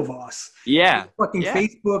Winklevoss, yeah, fucking yeah,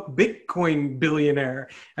 Facebook Bitcoin billionaire.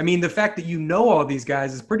 I mean, the fact that you know all these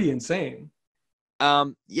guys is pretty insane.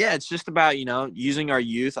 yeah. It's just about, using our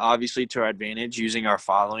youth obviously to our advantage, using our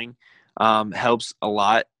following helps a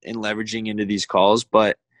lot in leveraging into these calls.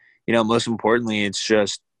 But most importantly, it's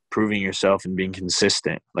just proving yourself and being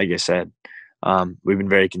consistent. Like I said, we've been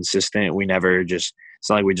very consistent. We never just, it's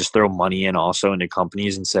not like we just throw money in also into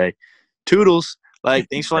companies and say, toodles, like,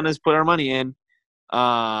 thanks for letting us put our money in.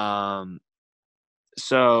 Um,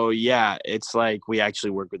 so yeah, it's like we actually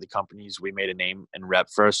work with the companies. We made a name and rep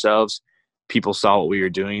for ourselves. People saw what we were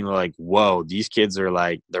doing. They're like, whoa, these kids are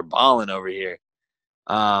like, they're balling over here.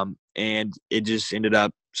 And it just ended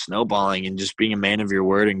up snowballing and just being a man of your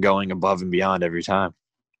word and going above and beyond every time.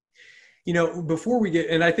 Before we get,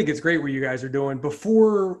 and I think it's great what you guys are doing.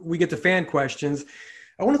 Before we get to fan questions,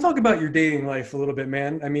 I want to talk about your dating life a little bit,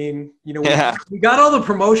 man. I mean, Yeah. we got all the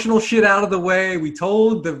promotional shit out of the way. We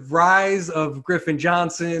told the rise of Griffin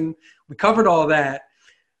Johnson. We covered all that.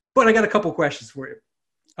 But I got a couple questions for you.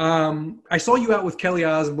 I saw you out with Kelly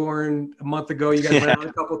Osbourne a month ago. You guys went Yeah. out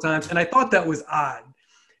a couple of times, and I thought that was odd.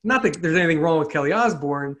 Not that there's anything wrong with Kelly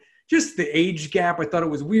Osbourne, just the age gap. I thought it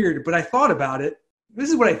was weird, but I thought about it. This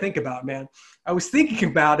is what I think about, man. I was thinking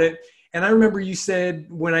about it, and I remember you said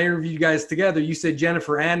when I interviewed you guys together, you said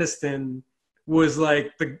Jennifer Aniston was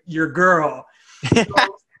like your girl. So,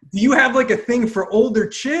 do you have like a thing for older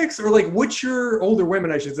chicks, or like what's your older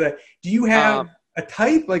women, I should say? Do you have um, a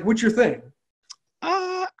type? Like, what's your thing?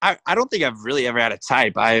 I don't think I've really ever had a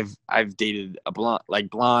type. I've dated a blonde, like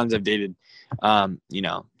blondes. I've dated, you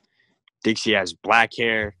know, Dixie has black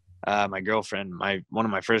hair. My girlfriend, one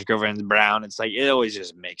of my first girlfriends, brown. It's like it always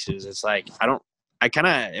just mixes. It's like I kind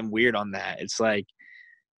of am weird on that. It's like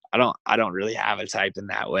I don't really have a type in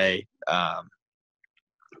that way.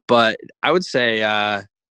 But I would say,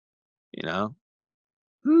 you know,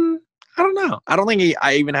 I don't know. I don't think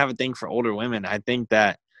I even have a thing for older women. I think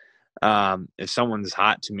that if someone's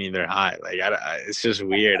hot to me, they're hot. Like it's just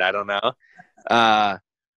weird. I don't know. Uh,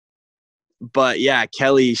 but yeah,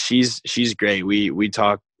 Kelly, she's great. We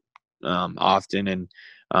talk often, and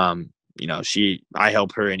I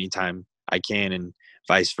help her anytime I can, and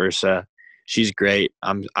vice versa. She's great.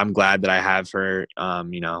 I'm glad that I have her, on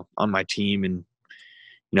my team, and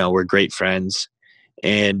we're great friends.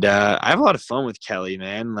 And I have a lot of fun with Kelly,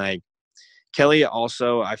 man. Like Kelly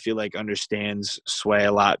also, I feel like understands Sway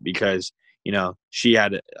a lot because she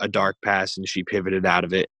had a dark past and she pivoted out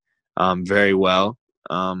of it very well.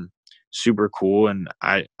 Super cool, and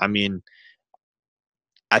I mean,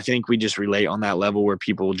 I think we just relate on that level where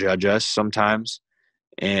people judge us sometimes,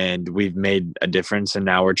 and we've made a difference, and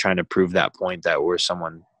now we're trying to prove that point that we're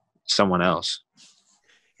someone else.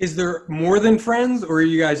 Is there more than friends, or are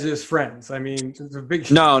you guys just friends? I mean, it's a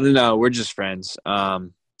big. No, we're just friends. I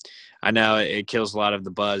know it kills a lot of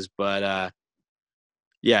the buzz, but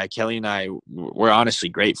yeah, Kelly and we're honestly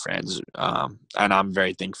great friends, and I'm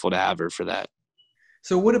very thankful to have her for that.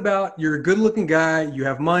 So, what about you're a good-looking guy? You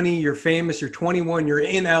have money. You're famous. You're 21. You're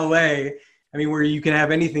in LA. I mean, where you can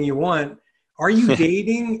have anything you want. Are you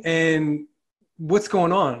dating, and what's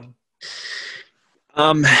going on?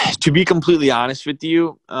 To be completely honest with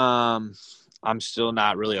you, I'm still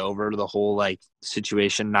not really over the whole like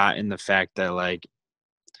situation, not in the fact that like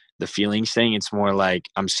the feelings thing. It's more like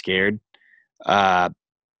I'm scared. Uh,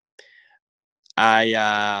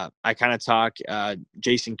 I kind of talk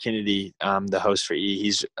Jason Kennedy, the host for E.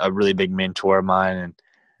 He's a really big mentor of mine,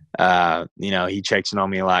 and he checks in on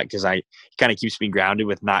me a lot because he kind of keeps me grounded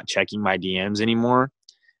with not checking my DMs anymore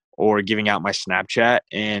or giving out my Snapchat.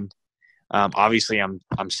 And obviously, I'm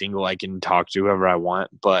single. I can talk to whoever I want,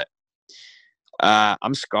 but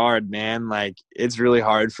I'm scarred, man. Like, it's really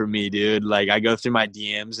hard for me, dude. Like, I go through my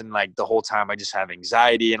DMs and like the whole time I just have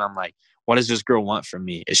anxiety, and I'm like, what does this girl want from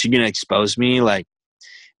me? Is she gonna expose me? Like,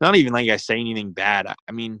 not even like I say anything bad.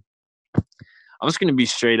 I mean, I'm just gonna be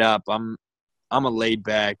straight up. I'm a laid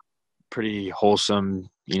back, pretty wholesome,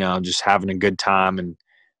 just having a good time and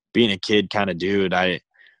being a kid kind of dude. I'm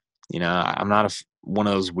not one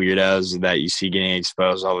of those weirdos that you see getting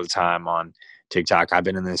exposed all the time on TikTok. I've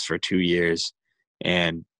been in this for 2 years,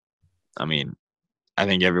 and I mean, I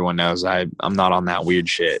think everyone knows I'm not on that weird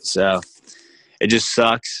shit. So it just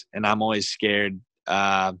sucks, and I'm always scared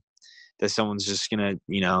that someone's just gonna,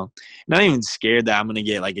 not even scared that I'm gonna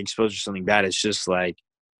get like exposed to something bad. It's just like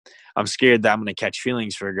I'm scared that I'm gonna catch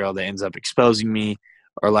feelings for a girl that ends up exposing me,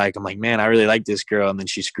 or like I'm like, man, I really like this girl, and then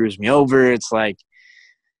she screws me over. It's like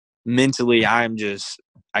mentally, I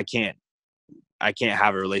can't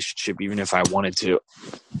have a relationship even if I wanted to.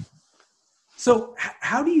 So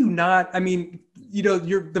how do you not, I mean,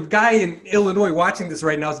 you're the guy in Illinois watching this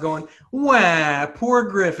right now is going, wow, poor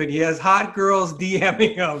Griffin. He has hot girls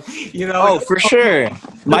DMing him, Oh, for sure.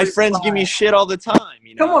 My friends give me shit all the time,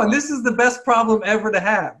 Come on, this is the best problem ever to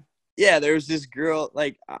have. Yeah, there was this girl,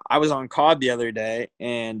 like, I was on COD the other day,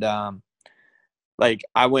 and like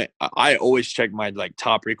I always check my like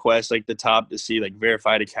top requests, like the top, to see like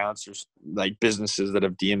verified accounts or like businesses that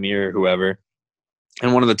have DM me or whoever.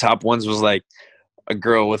 And one of the top ones was like a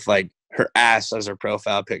girl with like her ass as her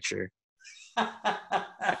profile picture.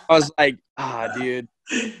 I was like, dude,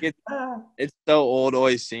 it's so old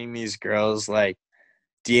always seeing these girls like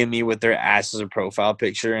DM me with their ass as a profile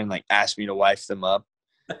picture and like ask me to wife them up.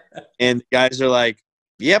 And the guys are like,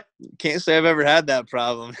 yep, can't say I've ever had that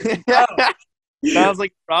problem. Sounds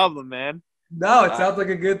like a problem, man. No, it sounds like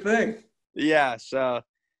a good thing. Yeah, so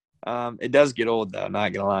it does get old though,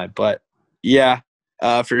 not gonna lie. But yeah,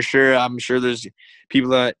 for sure. I'm sure there's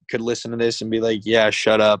people that could listen to this and be like, yeah,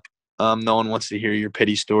 shut up. No one wants to hear your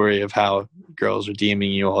pity story of how girls are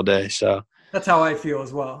DMing you all day. So that's how I feel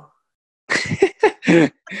as well.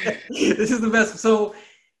 This is the best. So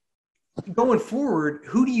going forward,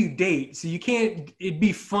 who do you date? So it'd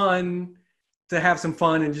be fun to have some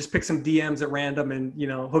fun and just pick some DMs at random and,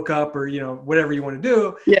 hook up or, whatever you want to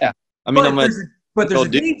do. Yeah. I mean, but there's a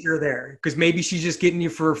danger there because maybe she's just getting you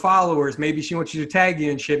for followers. Maybe she wants you to tag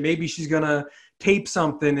you and shit. Maybe she's going to tape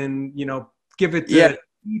something and, give it to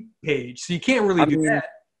the page. So you can't really do that.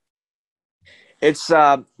 It's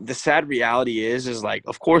the sad reality is like,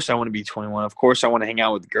 of course I want to be 21. Of course I want to hang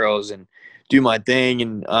out with girls and do my thing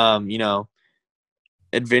and,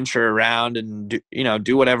 adventure around and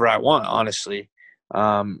do whatever I want. Honestly,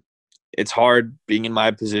 it's hard being in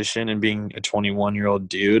my position and being a 21-year-old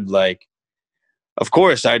dude. Like, of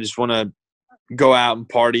course, I just want to go out and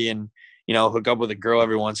party and, hook up with a girl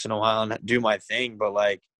every once in a while and do my thing. But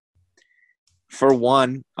like, for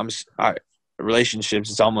one, relationships,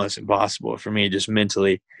 it's almost impossible for me just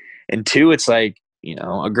mentally. And two, it's like,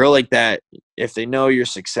 a girl like that, if they know you're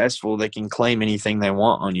successful, they can claim anything they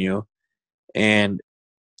want on you. And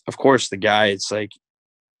of course, the guy, it's like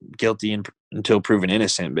guilty until proven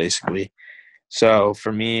innocent, basically. So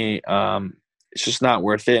for me, it's just not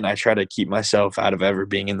worth it. And I try to keep myself out of ever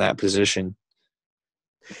being in that position.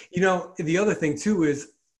 The other thing too is,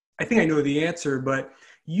 I think I know the answer, but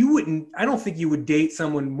I don't think you would date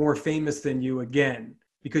someone more famous than you again,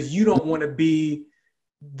 because you don't want to be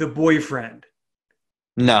the boyfriend.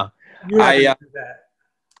 No,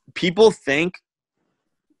 people think,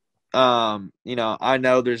 I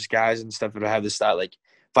know there's guys and stuff that have this thought, like,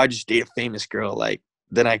 if I just date a famous girl, like,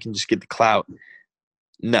 then I can just get the clout.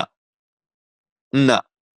 No.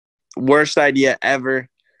 Worst idea ever.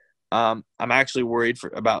 I'm actually worried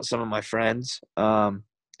about some of my friends. I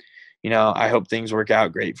hope things work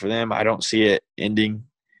out great for them. I don't see it ending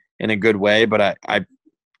in a good way, but I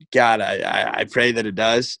pray that it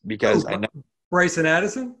does, because I know Bryson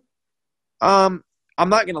Addison. I'm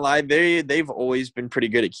not gonna lie, they've always been pretty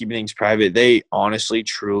good at keeping things private. They honestly,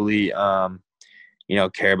 truly,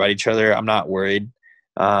 care about each other. I'm not worried.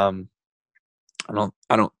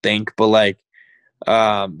 I don't think, but like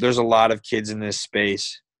there's a lot of kids in this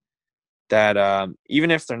space that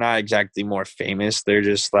even if they're not exactly more famous, they're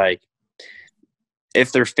just like,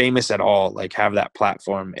 if they're famous at all, like have that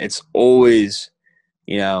platform, it's always,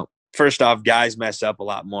 first off, guys mess up a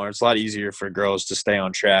lot more. It's a lot easier for girls to stay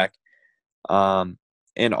on track.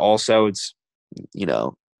 And also it's,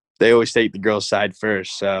 they always take the girl's side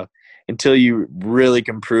first. So until you really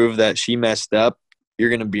can prove that she messed up, you're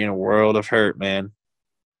going to be in a world of hurt, man.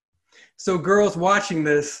 So girls watching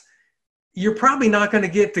this, you're probably not going to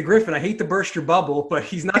get to Griffin. I hate to burst your bubble, but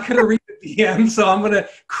he's not going to read the DM, so I'm going to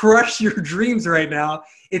crush your dreams right now.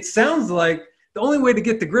 It sounds like the only way to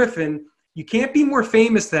get to Griffin, you can't be more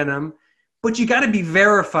famous than him, but you got to be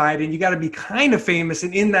verified and you got to be kind of famous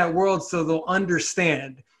and in that world so they'll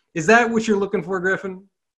understand. Is that what you're looking for, Griffin?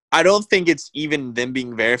 I don't think it's even them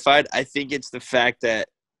being verified. I think it's the fact that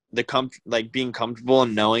being comfortable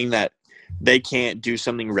and knowing that they can't do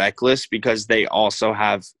something reckless because they also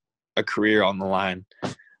have a career on the line.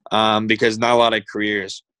 Because not a lot of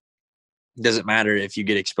careers, doesn't matter if you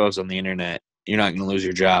get exposed on the internet, you're not going to lose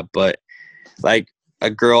your job. But like a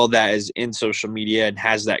girl that is in social media and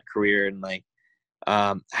has that career and like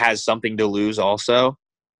has something to lose also,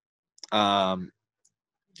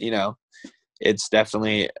 it's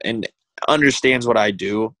definitely, and understands what I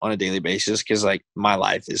do on a daily basis, because like my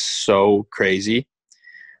life is so crazy.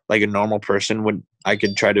 Like a normal person I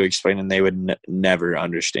could try to explain and they would never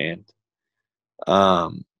understand.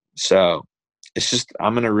 So it's just,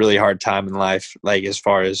 I'm in a really hard time in life, like as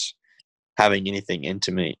far as having anything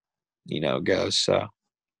intimate, goes. So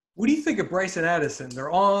What do you think of Bryce and Addison?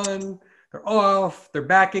 They're on, they're off, they're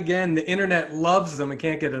back again. The internet loves them and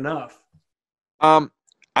can't get enough. I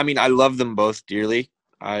mean, I love them both dearly.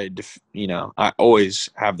 I always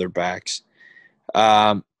have their backs.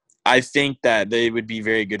 I think that they would be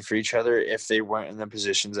very good for each other if they weren't in the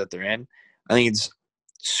positions that they're in. I think it's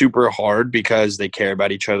super hard because they care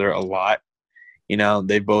about each other a lot.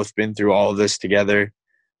 They've both been through all of this together.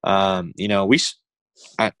 I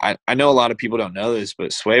know a lot of people don't know this,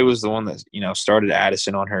 but Sway was the one that, started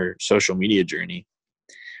Addison on her social media journey.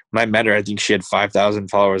 When I met her, I think she had 5,000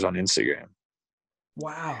 followers on Instagram.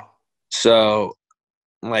 Wow. So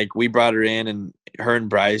like we brought her in, and her and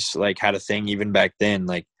Bryce like had a thing even back then.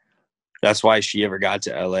 Like that's why she ever got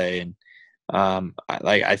to LA. And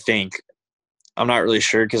I think, I'm not really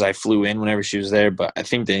sure because I flew in whenever she was there, but I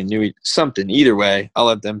think they knew something. Either way, I'll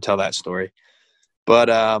let them tell that story.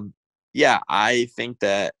 But yeah, I think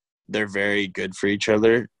that they're very good for each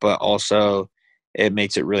other, but also it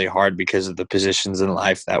makes it really hard because of the positions in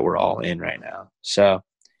life that we're all in right now. So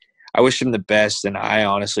I wish them the best, and I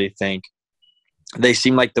honestly think they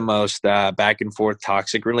seem like the most back and forth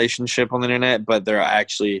toxic relationship on the internet, but they're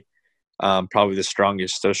actually probably the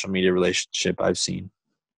strongest social media relationship I've seen.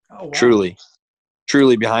 Oh, wow.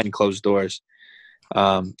 Truly behind closed doors.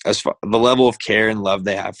 As far the level of care and love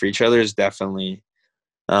they have for each other is definitely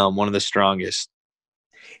one of the strongest.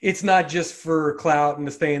 It's not just for clout and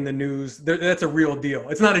to stay in the news. That's a real deal.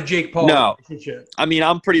 It's not a Jake Paul No, relationship. I mean,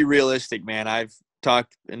 I'm pretty realistic, man. I've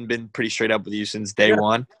talked and been pretty straight up with you since day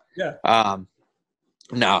one. Yeah.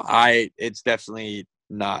 No, it's definitely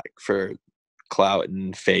not for clout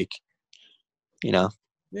and fake, Yeah,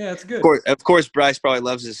 it's good. Of course, Bryce probably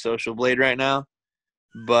loves his social blade right now,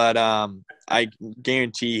 but I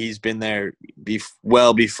guarantee he's been there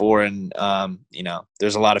well before, and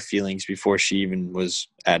there's a lot of feelings before she even was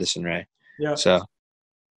Addison Rae. Yeah. So,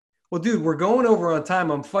 well, dude, we're going over on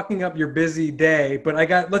time. I'm fucking up your busy day, but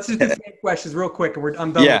let's just do 5 questions real quick, and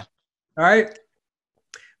I'm done. Yeah. All right.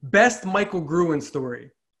 Best Michael Gruen story.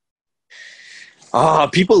 Oh,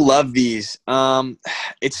 people love these.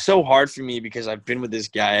 It's so hard for me because I've been with this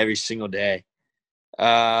guy every single day.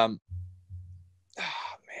 Man,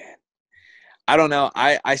 I don't know.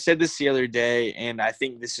 I said this the other day, and I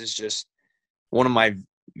think this is just one of my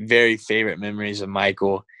very favorite memories of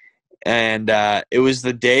Michael. And it was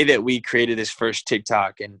the day that we created his first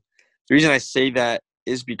TikTok. And the reason I say that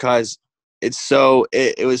is because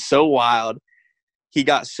it was so wild. He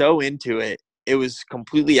got so into it. It was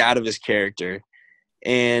completely out of his character.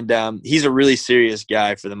 And he's a really serious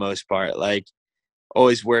guy for the most part, like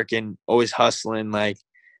always working, always hustling. Like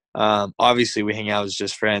obviously we hang out as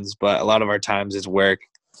just friends, but a lot of our times is work.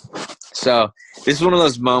 So this is one of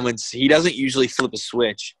those moments. He doesn't usually flip a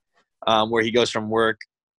switch where he goes from work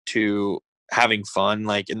to having fun,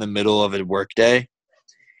 like in the middle of a work day.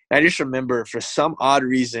 And I just remember for some odd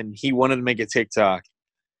reason, he wanted to make a TikTok.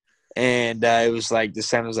 And it was like, the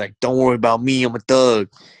sound was like, "Don't worry about me, I'm a thug."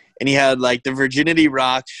 And he had like the Virginity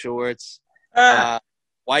Rock shorts,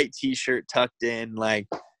 white t-shirt tucked in, like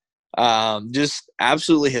Just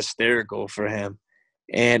absolutely hysterical for him.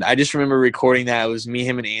 And I just remember recording that. It was me,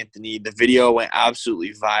 him, and Anthony. The video went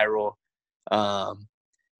absolutely viral.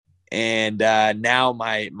 And now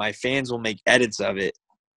my fans will make edits of it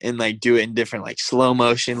and like do it in different like slow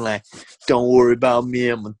motion, like "Don't worry about me,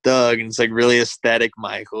 I'm a thug," and it's like really aesthetic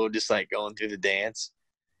Michael just like going through the dance.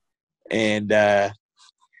 And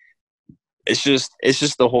it's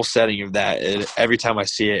just the whole setting of that. Every time I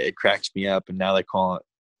see it, it cracks me up. And now they call it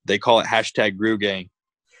hashtag Grew Gang.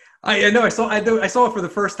 I know. I saw it for the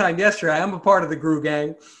first time yesterday. I'm a part of the Grew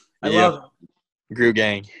Gang. I love it. Grew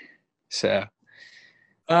Gang. So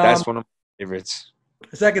that's one of my favorites.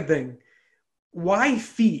 Second thing, why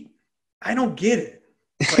feet? I don't get it.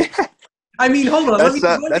 Like, I mean, hold on.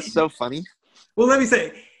 That's so funny. Well, let me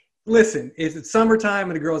say, listen, it's summertime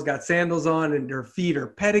and the girl's got sandals on and her feet are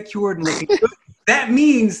pedicured and looking good. That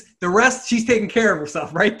means the rest, she's taking care of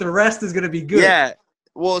herself, right? The rest is going to be good. Yeah.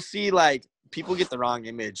 Well, see, like, people get the wrong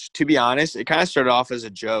image. To be honest, it kind of started off as a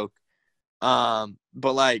joke. But,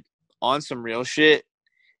 like, on some real shit,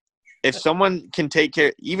 if someone can take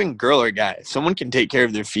care, even girl or guy, if someone can take care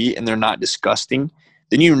of their feet and they're not disgusting,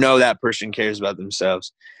 then you know that person cares about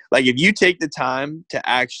themselves. Like, if you take the time to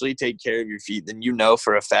actually take care of your feet, then you know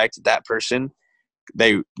for a fact that person,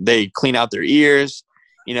 they clean out their ears,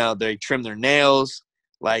 you know, they trim their nails,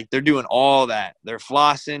 like, they're doing all that. They're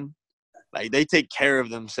flossing. Like, they take care of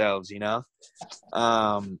themselves, you know?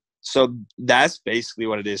 So that's basically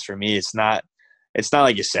what it is for me. It's not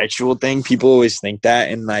like a sexual thing. People always think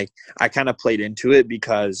that. And like, I kind of played into it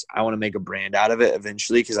because I want to make a brand out of it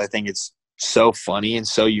eventually, because I think it's so funny and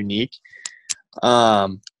so unique.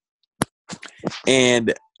 And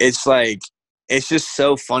it's like, it's just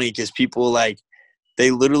so funny because people like,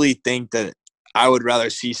 they literally think that I would rather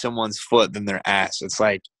see someone's foot than their ass. It's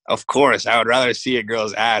like, of course, I would rather see a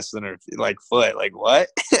girl's ass than her like foot. Like, what?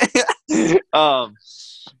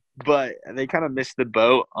 But they kind of missed the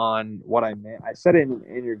boat on what I meant. I said it in an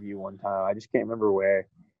interview one time. I just can't remember where. It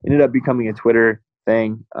ended up becoming a Twitter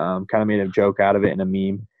thing. Kind of made a joke out of it in a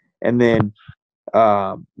meme. And then,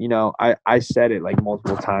 you know, I said it like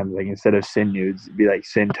multiple times. Like, instead of sin nudes, it'd be like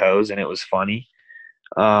sin toes, and it was funny.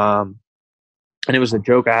 And it was a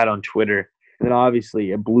joke I had on Twitter. And then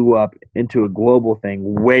obviously it blew up into a global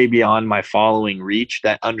thing way beyond my following reach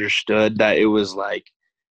that understood that it was like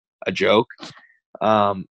a joke.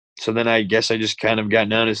 So then I guess I just kind of got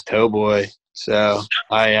known as Toe Boy. So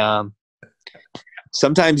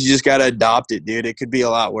sometimes you just got to adopt it, dude. It could be a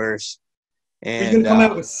lot worse. And are you going to come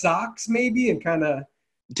out with socks maybe and kind of.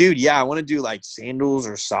 Dude, yeah, I want to do like sandals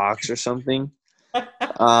or socks or something.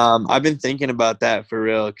 I've been thinking about that for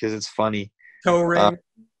real because it's funny. Toe ring.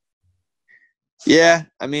 Yeah,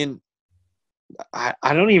 I mean, I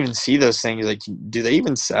don't even see those things. Like, do they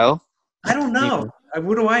even sell? I don't know.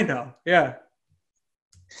 What do I know? Yeah.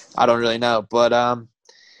 I don't really know. But,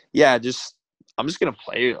 yeah, I'm just going to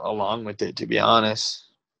play along with it, to be honest.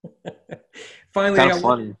 Finally, kind of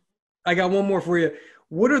funny. I got one more for you.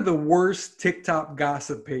 What are the worst TikTok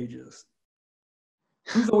gossip pages?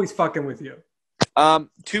 Who's always fucking with you?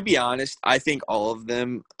 To be honest, I think all of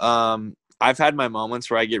them. I've had my moments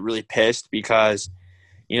where I get really pissed because,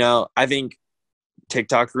 you know, I think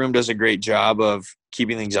TikTok Room does a great job of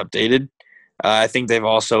keeping things updated. I think they've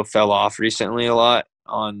also fell off recently a lot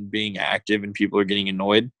on being active and people are getting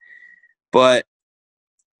annoyed. But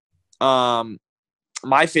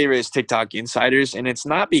my favorite is TikTok Insiders, and it's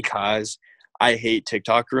not because I hate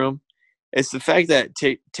TikTok Room. It's the fact that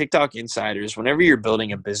TikTok Insiders, whenever you're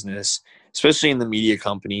building a business, especially in the media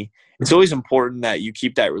company, it's always important that you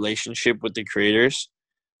keep that relationship with the creators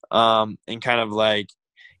and kind of like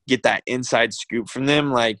get that inside scoop from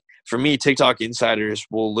them. Like, for me, TikTok Insiders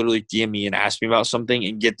will literally DM me and ask me about something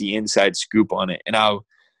and get the inside scoop on it. And I'll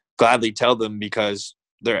gladly tell them because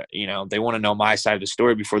they're, you know, they want to know my side of the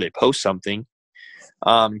story before they post something,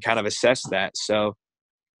 kind of assess that. So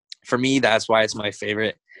for me, that's why it's my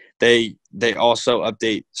favorite. They also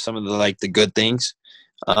update some of the like the good things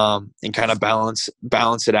and kind of balance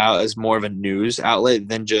it out as more of a news outlet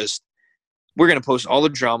than just we're going to post all the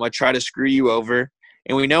drama, try to screw you over.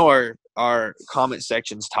 And we know our comment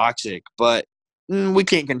section's toxic, but we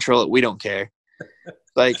can't control it. We don't care.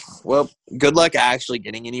 Like, well, good luck actually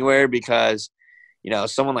getting anywhere because, you know,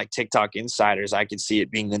 someone like TikTok Insiders, I could see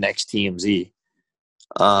it being the next TMZ.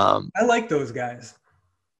 I like those guys.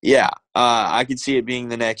 Yeah, I could see it being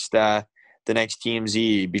the next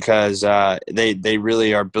TMZ because they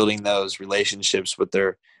really are building those relationships with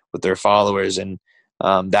their followers, and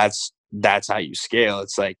that's how you scale.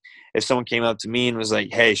 It's like if someone came up to me and was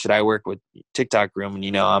like, "Hey, should I work with TikTok Room?" And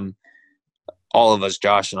you know, all of us,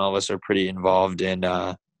 Josh and all of us, are pretty involved in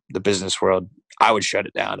the business world, I would shut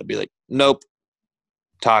it down and be like, nope,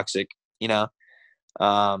 toxic, you know?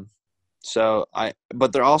 But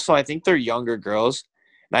they're also, I think they're younger girls,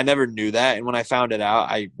 and I never knew that. And when I found it out,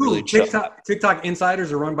 I really TikTok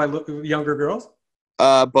insiders are run by younger girls?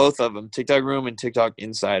 both of them, TikTok Room and TikTok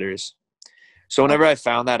Insiders. So whenever I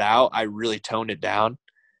found that out, I really toned it down.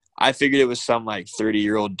 I figured it was some like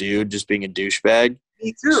 30-year-old dude just being a douchebag.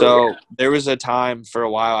 Me too. So there was a time for a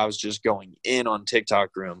while I was just going in on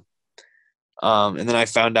TikTok Room. And then I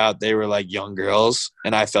found out they were like young girls,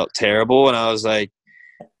 and I felt terrible. And I was like,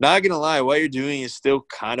 not going to lie, what you're doing is still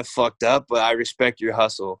kind of fucked up, but I respect your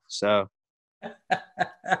hustle. So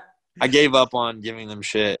I gave up on giving them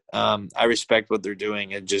shit. I respect what they're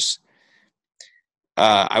doing. It just,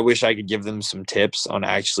 I wish I could give them some tips on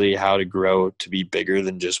actually how to grow to be bigger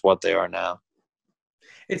than just what they are now.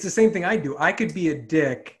 It's the same thing I do. I could be a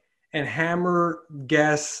dick and hammer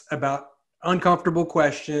guess about uncomfortable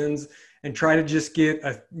questions and try to just get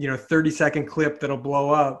a 30-second clip that'll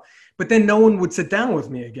blow up. But then no one would sit down with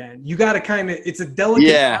me again. You got to it's a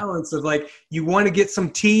delicate balance of like, you want to get some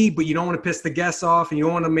tea, but you don't want to piss the guests off and you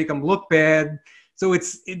don't want to make them look bad. So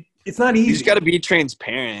it's not easy. You just got to be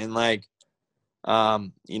transparent and like, I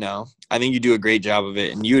think you do a great job of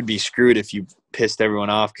it, and you would be screwed if you pissed everyone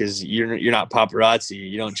off because you're not paparazzi.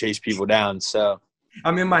 You don't chase people down. So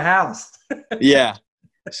I'm in my house. Yeah.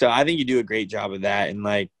 So I think you do a great job of that. And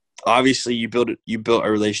like, obviously you built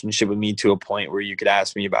a relationship with me to a point where you could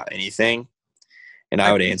ask me about anything and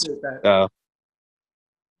I would answer.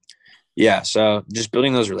 So just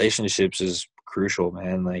building those relationships is crucial,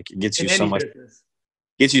 man. Like it gets you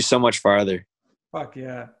so much farther. Fuck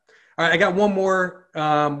yeah. All right, I got one more.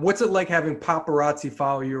 What's it like having paparazzi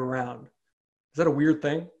follow you around? Is that a weird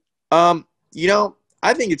thing? I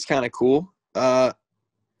think it's kind of cool.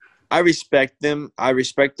 I respect them. I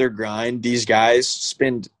respect their grind. These guys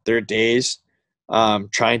spend their days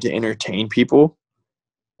trying to entertain people.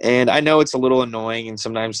 And I know it's a little annoying and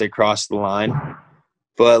sometimes they cross the line.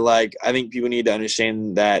 But, like, I think people need to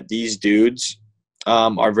understand that these dudes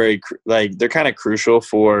are they're kind of crucial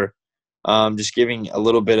for just giving a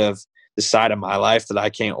little bit of the side of my life that I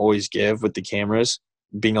can't always give with the cameras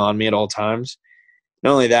being on me at all times.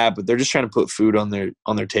 Not only that, but they're just trying to put food on their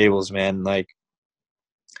tables, man. Like,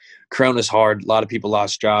 Corona's hard. A lot of people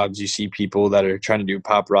lost jobs. You see people that are trying to do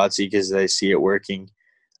paparazzi because they see it working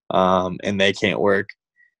and they can't work.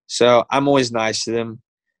 So I'm always nice to them.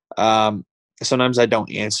 Sometimes I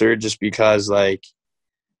don't answer just because, like,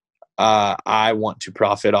 I want to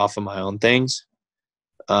profit off of my own things.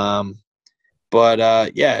 I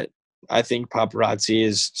think paparazzi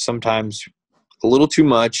is sometimes a little too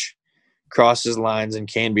much, crosses lines, and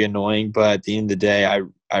can be annoying. But at the end of the day,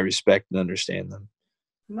 I respect and understand them.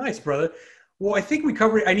 Nice, brother. Well, I think we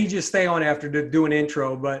covered – I need you to stay on after to do an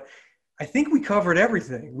intro, but I think we covered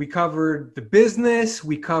everything. We covered the business.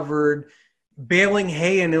 We covered baling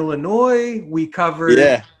hay in Illinois. We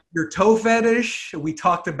covered your toe fetish. We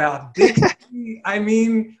talked about Dixie. I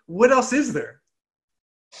mean, what else is there?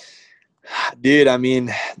 Dude, I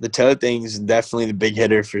mean, the toe thing is definitely the big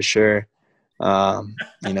hitter for sure.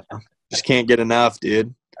 Just can't get enough,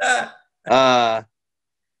 dude.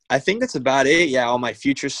 I think that's about it. Yeah, all my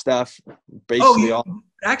future stuff. Basically,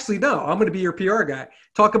 actually, no. I'm going to be your PR guy.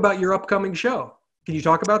 Talk about your upcoming show. Can you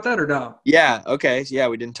talk about that or no? Yeah. Okay. Yeah,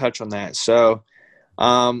 we didn't touch on that. So,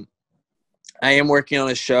 I am working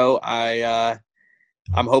on a show. I'm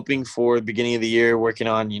hoping for the beginning of the year, working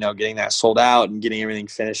on getting that sold out and getting everything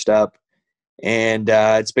finished up. And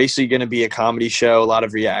it's basically going to be a comedy show, a lot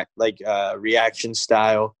of reaction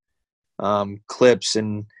style clips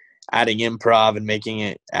and adding improv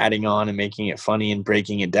and adding on and making it funny and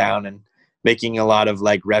breaking it down and making a lot of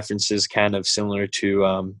like references kind of similar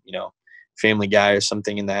to, Family Guy or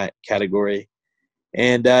something in that category.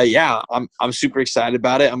 And I'm super excited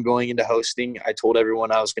about it. I'm going into hosting. I told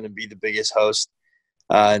everyone I was going to be the biggest host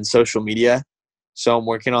in social media. So I'm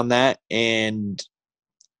working on that. And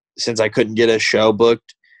since I couldn't get a show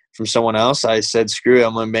booked from someone else, I said, screw it.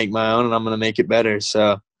 I'm going to make my own and I'm going to make it better.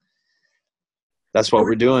 So that's what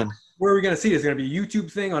we're doing. Where are we going to see it? Is it going to be a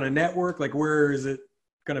YouTube thing on a network? Like, where is it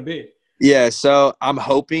going to be? Yeah, so I'm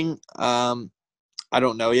hoping I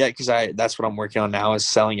don't know yet because that's what I'm working on now is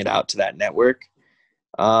selling it out to that network.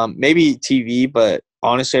 Maybe TV, but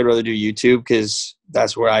honestly, I'd rather do YouTube because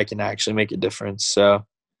that's where I can actually make a difference. So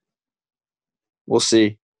we'll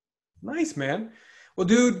see. Nice, man. Well,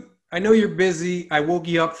 dude, I know you're busy. I woke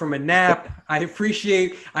you up from a nap. I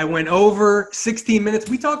went over 16 minutes.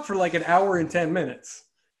 We talked for like an hour and 10 minutes.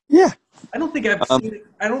 Yeah. I don't think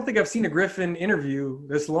I've seen a Griffin interview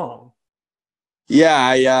this long.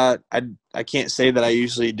 Yeah, I can't say that I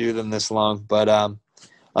usually do them this long, but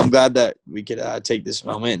I'm glad that we could take this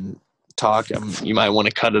moment and talk. You might want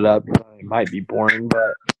to cut it up. It might be boring,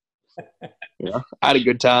 but I had a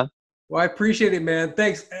good time. Well, I appreciate it, man.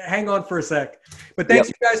 Thanks. Hang on for a sec. But thanks,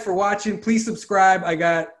 Yep. you guys, for watching. Please subscribe. I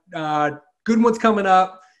got good ones coming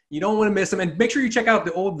up. You don't want to miss them. And make sure you check out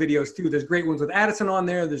the old videos, too. There's great ones with Addison on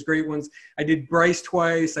there. There's great ones. I did Bryce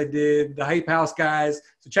twice. I did the Hype House guys.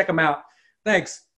 So check them out. Thanks.